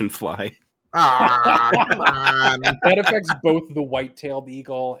 10th edition fly? That affects both the white-tailed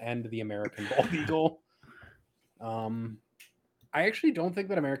eagle and the American bald eagle. I actually don't think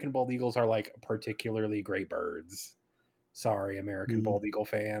that American bald eagles are like particularly great birds. Sorry, American bald eagle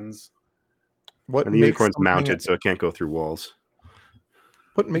fans. And the unicorn's mounted, so it can't go through walls.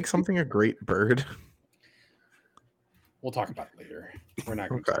 What makes something a great bird? We'll talk about it later. We're not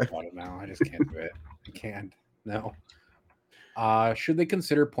going to talk about it now. I just can't do it. I can't. No. Should they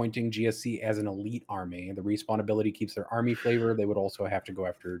consider pointing GSC as an elite army? The respawn ability keeps their army flavor. They would also have to go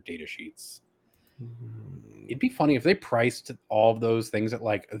after data sheets. It'd be funny if they priced all of those things at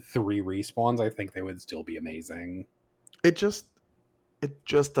like 3 respawns. I think they would still be amazing. It just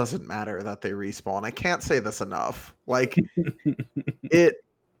doesn't matter that they respawn. I can't say this enough. Like it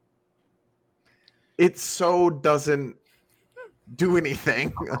so doesn't do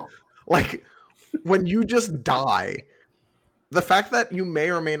anything. Like when you just die, the fact that you may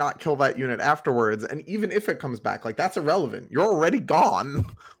or may not kill that unit afterwards, and even if it comes back, like that's irrelevant. You're already gone.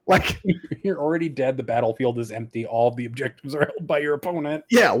 Like you're already dead. The battlefield is empty. All of the objectives are held by your opponent.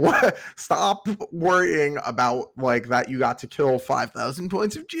 Yeah, stop worrying about like that. You got to kill 5,000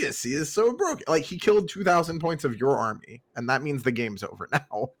 points of GSC is so broken. Like he killed 2,000 points of your army, and that means the game's over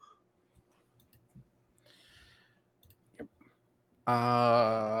now.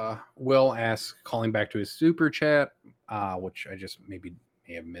 Will asks, calling back to his super chat, which I just may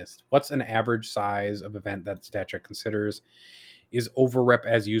have missed. What's an average size of event that StatCheck considers? Is overrep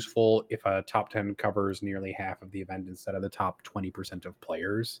as useful if a top 10 covers nearly half of the event instead of the top 20% of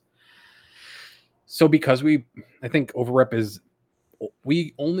players? So because I think overrep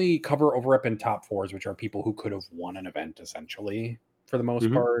we only cover overrep in top 4s, which are people who could have won an event essentially for the most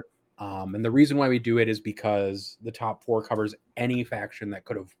part. And the reason why we do it is because the top 4 covers any faction that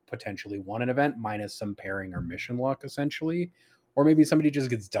could have potentially won an event minus some pairing or mission luck essentially. Or maybe somebody just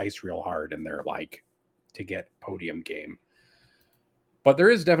gets diced real hard and they're like to get podium game. But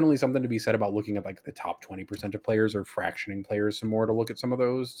there is definitely something to be said about looking at like the top 20% of players or fractioning players some more to look at some of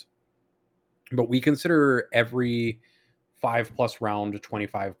those. But we consider every 5+ round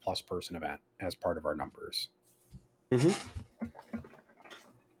 25+ person event as part of our numbers. Mm-hmm.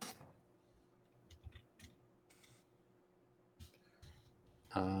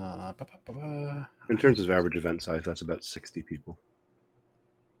 In terms of average event size, that's about 60 people.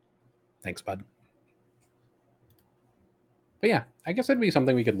 Thanks, bud. But yeah, I guess that'd be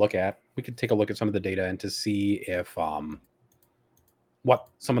something we could look at. We could take a look at some of the data and to see if what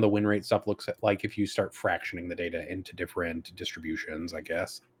some of the win rate stuff looks like if you start fractioning the data into different distributions, I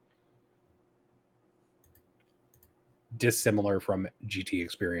guess. Dissimilar from GT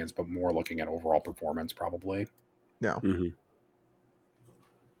experience, but more looking at overall performance, probably. Yeah. Mm-hmm.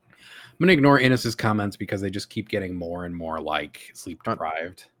 I'm going to ignore Innes's comments because they just keep getting more and more like sleep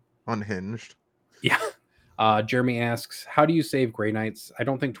deprived. Unhinged. Yeah. Jeremy asks, how do you save Grey Knights? I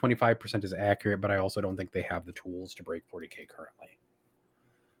don't think 25% is accurate, but I also don't think they have the tools to break 40k currently.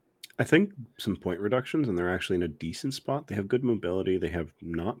 I think some point reductions, and they're actually in a decent spot. They have good mobility. They have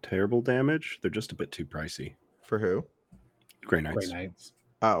not terrible damage. They're just a bit too pricey. For who? Grey Knights. Grey Knights.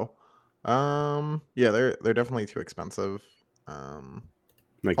 Oh. Yeah, they're definitely too expensive.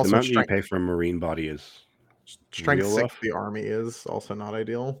 Like also the amount you strength- pay for a Marine body is Strength real 6 rough. the army is also not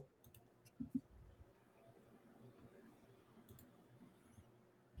ideal.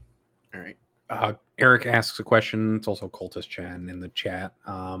 All right. Eric asks a question. It's also Cultist Chen in the chat.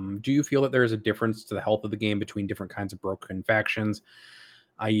 Do you feel that there is a difference to the health of the game between different kinds of broken factions?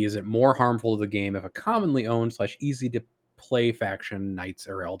 I.e., is it more harmful to the game if a commonly owned / easy to play faction, Knights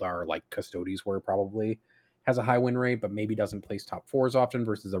or Eldar, like Custodes were probably, has a high win rate, but maybe doesn't place top 4s often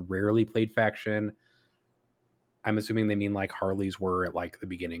versus a rarely played faction? I'm assuming they mean like Harleys were at like the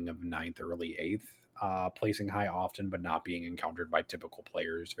beginning of 9th, early 8th, placing high often, but not being encountered by typical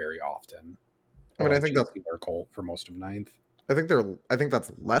players very often. I mean, I think that's their cult for most of 9th. I think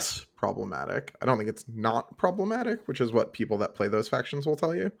that's less problematic. I don't think it's not problematic, which is what people that play those factions will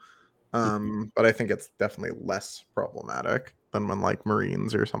tell you. But I think it's definitely less problematic than when like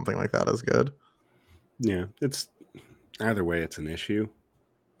Marines or something like that is good. Yeah, it's either way, it's an issue.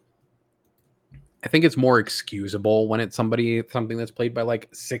 I think it's more excusable when it's something that's played by like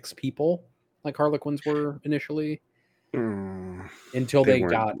 6 people, like Harlequins were initially. Until they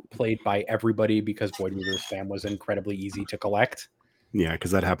got played by everybody because Voidweaver spam was incredibly easy to collect. Yeah,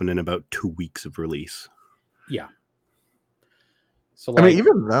 because that happened in about 2 weeks of release. Yeah. So I mean,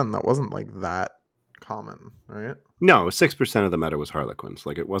 even then, that wasn't like that common, right? No, 6% of the meta was Harlequins.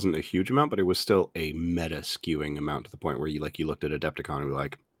 Like, it wasn't a huge amount, but it was still a meta skewing amount to the point where you looked at Adepticon and were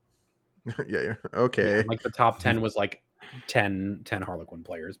like, yeah, okay. Yeah, like the top 10 was like 10 Harlequin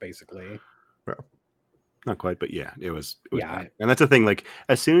players, basically. Yeah. Not quite, but yeah, it was yeah. bad. And that's the thing, like,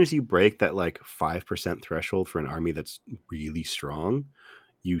 as soon as you break that like 5% threshold for an army that's really strong,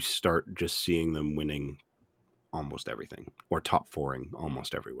 you start just seeing them winning almost everything or top 4ing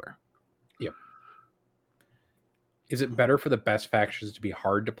almost everywhere. Yep. Is it better for the best factions to be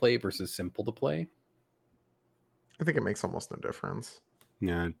hard to play versus simple to play? I think it makes almost no difference.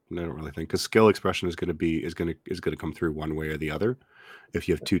 Yeah, I don't really think, because skill expression is going to come through one way or the other. If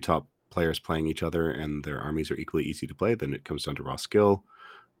you have 2 top players playing each other and their armies are equally easy to play, then it comes down to raw skill.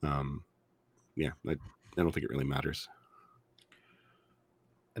 Yeah, I don't think it really matters.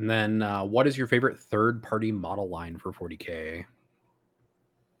 And then what is your favorite third-party model line for 40k?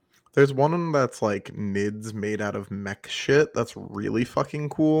 There's one that's like NIDS made out of mech shit. That's really fucking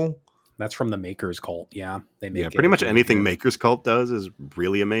cool. That's from the Maker's Cult. Yeah, they make pretty much anything Maker's Cult does is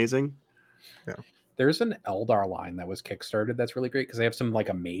really amazing. Yeah. There's an Eldar line that was kickstarted that's really great because they have some like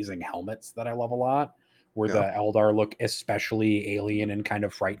amazing helmets that I love a lot, where the Eldar look especially alien and kind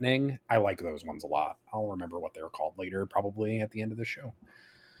of frightening. I like those ones a lot. I'll remember what they're called later, probably at the end of the show.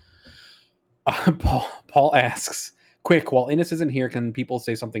 Paul asks, quick, while Innes isn't here, can people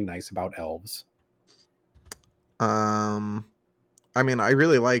say something nice about elves? I mean, I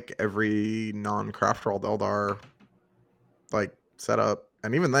really like every non-craft world Eldar like setup,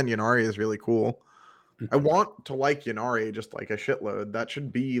 and even then Ynnari is really cool. I want to like Ynnari just like a shitload. That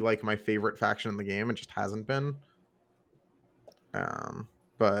should be like my favorite faction in the game. It just hasn't been.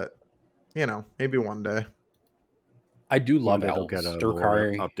 But you know, maybe one day. I do love They'll elves. get a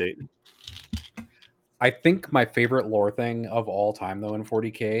Sturkari update. I think my favorite lore thing of all time, though, in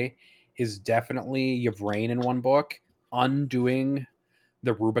 40k is definitely Yvraine in one book undoing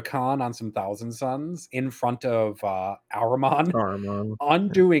the Rubicon on some Thousand Suns in front of Ahriman,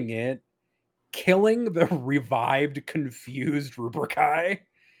 undoing it, killing the revived, confused Rubrikai,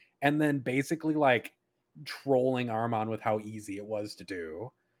 and then basically like trolling Ahriman with how easy it was to do.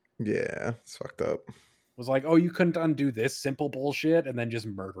 Yeah, it's fucked up. Was like, oh, you couldn't undo this simple bullshit, and then just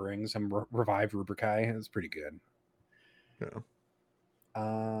murdering some revived Rubrikai. It was pretty good. Yeah.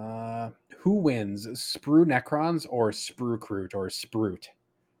 Who wins, Sprue Necrons or Sprue Kroot or Sprout?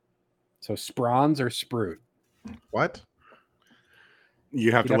 So Sprons or Sprout? What?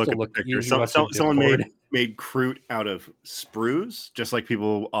 You have to look at the picture. Someone made Kroot out of sprues, just like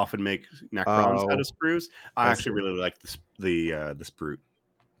people often make Necrons out of sprues. I actually really like the sprue.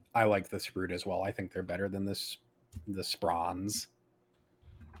 I like the Sprout as well. I think they're better than the Sprons.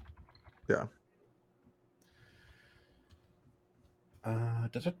 Yeah.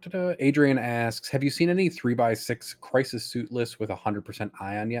 Adrian asks, have you seen any 3x6 crisis suit lists with 100%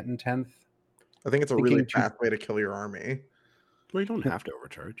 ion yet in 10th? I think it's a really fast way to kill your army. Well, you don't have to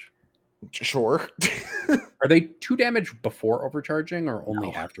overcharge. Sure. Are they 2 damage before overcharging or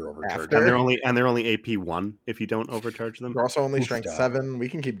only after overcharging? And they're only AP 1 if you don't overcharge them. They're also only strength 7. We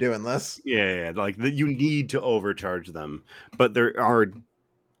can keep doing this. Yeah, like you need to overcharge them, but there are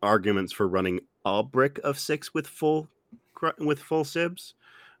arguments for running a brick of 6 with full sibs.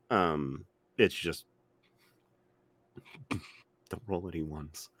 It's just don't roll any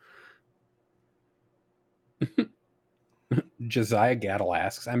ones. Josiah Gaddle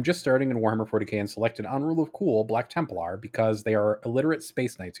asks, I'm just starting in Warhammer 40k and selected on Rule of Cool Black Templar because they are illiterate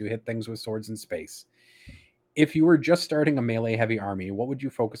space knights who hit things with swords in space. If you were just starting a melee heavy army, what would you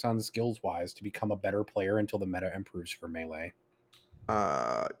focus on skills wise to become a better player until the meta improves for melee?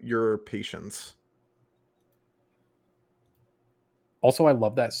 Your patience. Also, I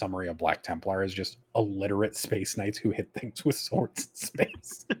love that summary of Black Templar is just illiterate space knights who hit things with swords in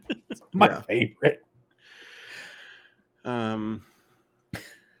space. It's my favorite.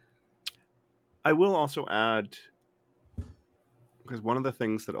 I will also add, because one of the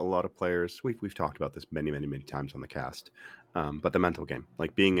things that a lot of players, we've talked about this many times on the cast, but the mental game,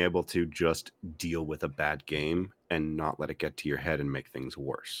 like being able to just deal with a bad game and not let it get to your head and make things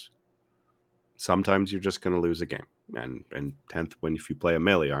worse. Sometimes you're just going to lose a game, and 10th, if you play a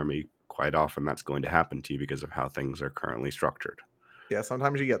melee army, quite often that's going to happen to you because of how things are currently structured. Yeah,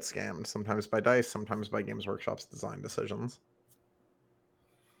 sometimes you get scammed, sometimes by dice, sometimes by Games Workshop's design decisions.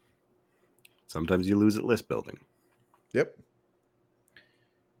 Sometimes you lose at list building. Yep.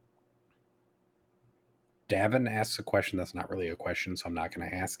 Davin asks a question that's not really a question, so I'm not going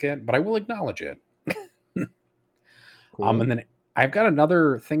to ask it, but I will acknowledge it. Cool. And then I've got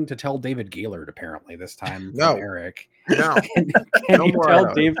another thing to tell David Gaylord, apparently, this time from Eric. No. Can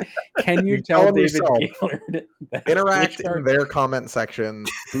you tell David Gaylord interact in their comment section,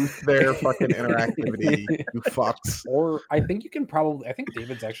 boost their fucking interactivity, you fucks. Or I think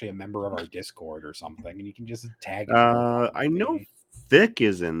David's actually a member of our Discord or something, and you can just tag him. I know Vic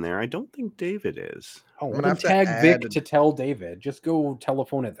is in there. I don't think David is. Oh, I'm gonna tag Vic to tell David. Just go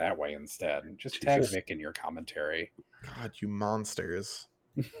telephone it that way instead. Just tag Vic in your commentary. God, you monsters.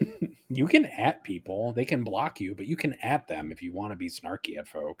 You can at people. They can block you, but you can at them if you want to be snarky at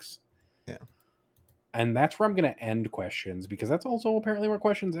folks. Yeah. And that's where I'm going to end questions, because that's also apparently where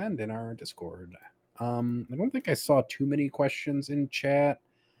questions end in our Discord. I don't think I saw too many questions in chat.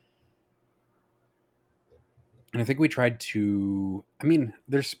 And I think we tried to... I mean,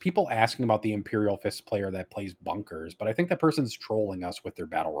 there's people asking about the Imperial Fist player that plays bunkers, but I think that person's trolling us with their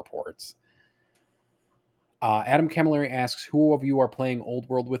battle reports. Adam Camilleri asks, who of you are playing Old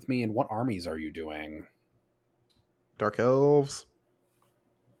World with me, and what armies are you doing? Dark Elves.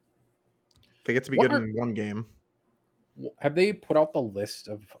 They get to be good in one game. Have they put out the list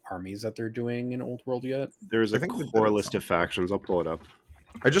of armies that they're doing in Old World yet? There's a core list of factions. I'll pull it up.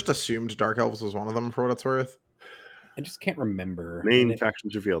 I just assumed Dark Elves was one of them, for what it's worth. I just can't remember. Main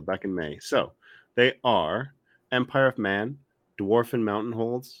factions revealed back in May. So they are Empire of Man, Dwarven Mountain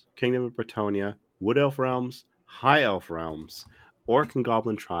Holds, Kingdom of Bretonnia, Wood Elf Realms, High Elf Realms, Orc and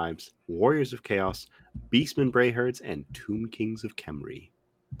Goblin Tribes, Warriors of Chaos, Beastmen Brayherds, and Tomb Kings of Khemri.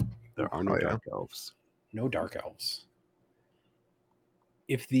 There are no Dark Elves. No Dark Elves.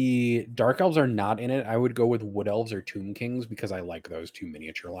 If the Dark Elves are not in it, I would go with Wood Elves or Tomb Kings, because I like those two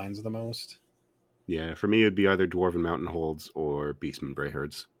miniature lines the most. Yeah, for me, it'd be either Dwarven Mountain Holds or Beastmen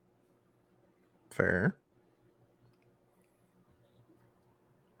Brayherds. Fair.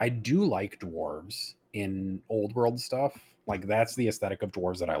 I do like dwarves in Old World stuff. Like, that's the aesthetic of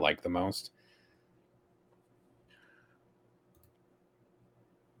dwarves that I like the most.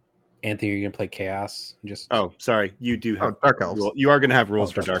 Anthony, are you gonna play Chaos? Sorry, you do have Dark Elves. You are gonna have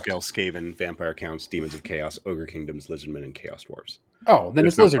rules for Dark Elves, Skaven, Vampire Counts, Demons of Chaos, Ogre Kingdoms, Lizardmen, and Chaos Dwarves. Oh, then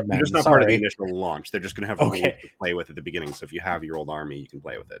it's Lizardmen. They're just not part of the initial launch. They're just gonna have rules to play with at the beginning. So if you have your old army, you can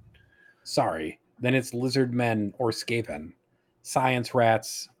play with it. Sorry, then it's Lizardmen or Skaven, Science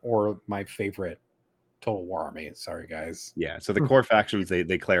Rats, or my favorite, Total War Army. Sorry, guys. Yeah. So the core factions they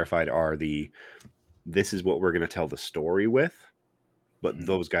clarified are this is what we're gonna tell the story with. But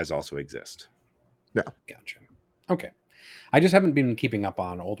those guys also exist. Yeah. Gotcha. Okay. I just haven't been keeping up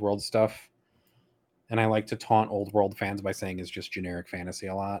on Old World stuff. And I like to taunt Old World fans by saying it's just generic fantasy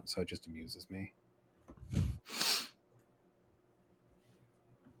a lot. So it just amuses me.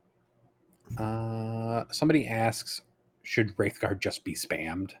 Somebody asks, should Wraithguard just be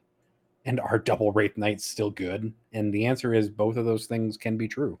spammed? And are double Wraith Knights still good? And the answer is both of those things can be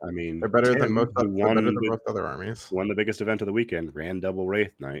true. I mean, They're better than Tim, most. who They're better than won most other armies. won the biggest event of the weekend, ran double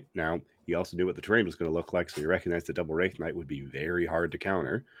Wraith Knight. Now, he also knew what the terrain was going to look like, so he recognized the double Wraith Knight would be very hard to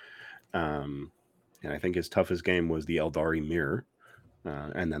counter. And I think his toughest game was the Eldari Mirror.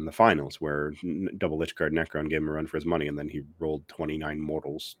 And then the finals, where double Lichguard Necron gave him a run for his money, and then he rolled 29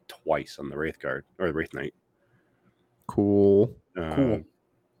 mortals twice on the Wraithguard, or the Wraith Knight. Cool. Cool.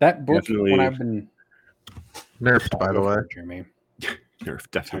 That book, definitely- when I've been... Nerfed, by the way. Jeremy. Nerf,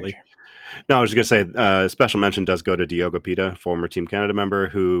 definitely. Sorry. No, I was just going to say, special mention does go to Diogo Pita, former Team Canada member,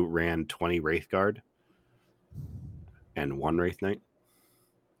 who ran 20 Wraithguard and 1 Wraith Knight.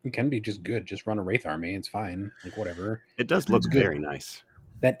 It can be just good. Just run a Wraith army. It's fine. Like, whatever. It does look good. very nice.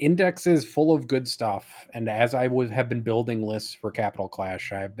 That index is full of good stuff. And as I have been building lists for Capital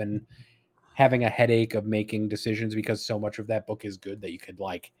Clash, I've been having a headache of making decisions because so much of that book is good that you could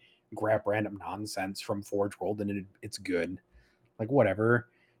like grab random nonsense from Forge World and it's good. Like, whatever.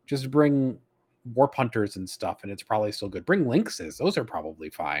 Just bring Warp Hunters and stuff and it's probably still good. Bring Lynxes. Those are probably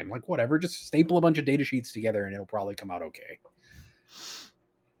fine. Like, whatever. Just staple a bunch of data sheets together and it'll probably come out okay.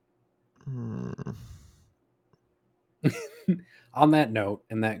 On that note,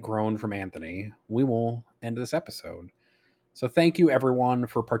 and that groan from Anthony, we will end this episode. So thank you everyone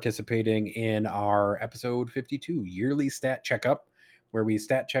for participating in our episode 52 yearly stat checkup, where we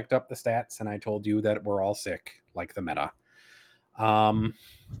stat checked up the stats and I told you that we're all sick, like the meta.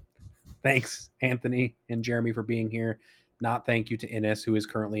 Thanks Anthony and Jeremy for being here. Not thank you to Ines, who is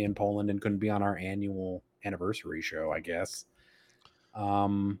currently in Poland and couldn't be on our annual anniversary show, I guess.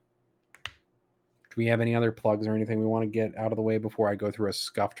 Do we have any other plugs or anything we want to get out of the way before I go through a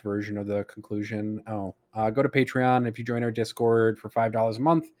scuffed version of the conclusion? Go to Patreon. If you join our Discord for $5 a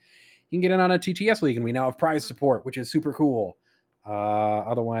month, you can get in on a TTS league, and we now have prize support, which is super cool.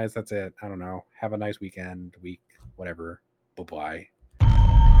 Otherwise, that's it. I don't know. Have a nice weekend, week, whatever. Bye-bye.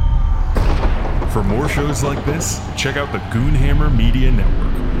 For more shows like this, check out the Goonhammer Media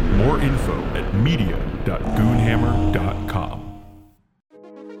Network. More info at media.goonhammer.com.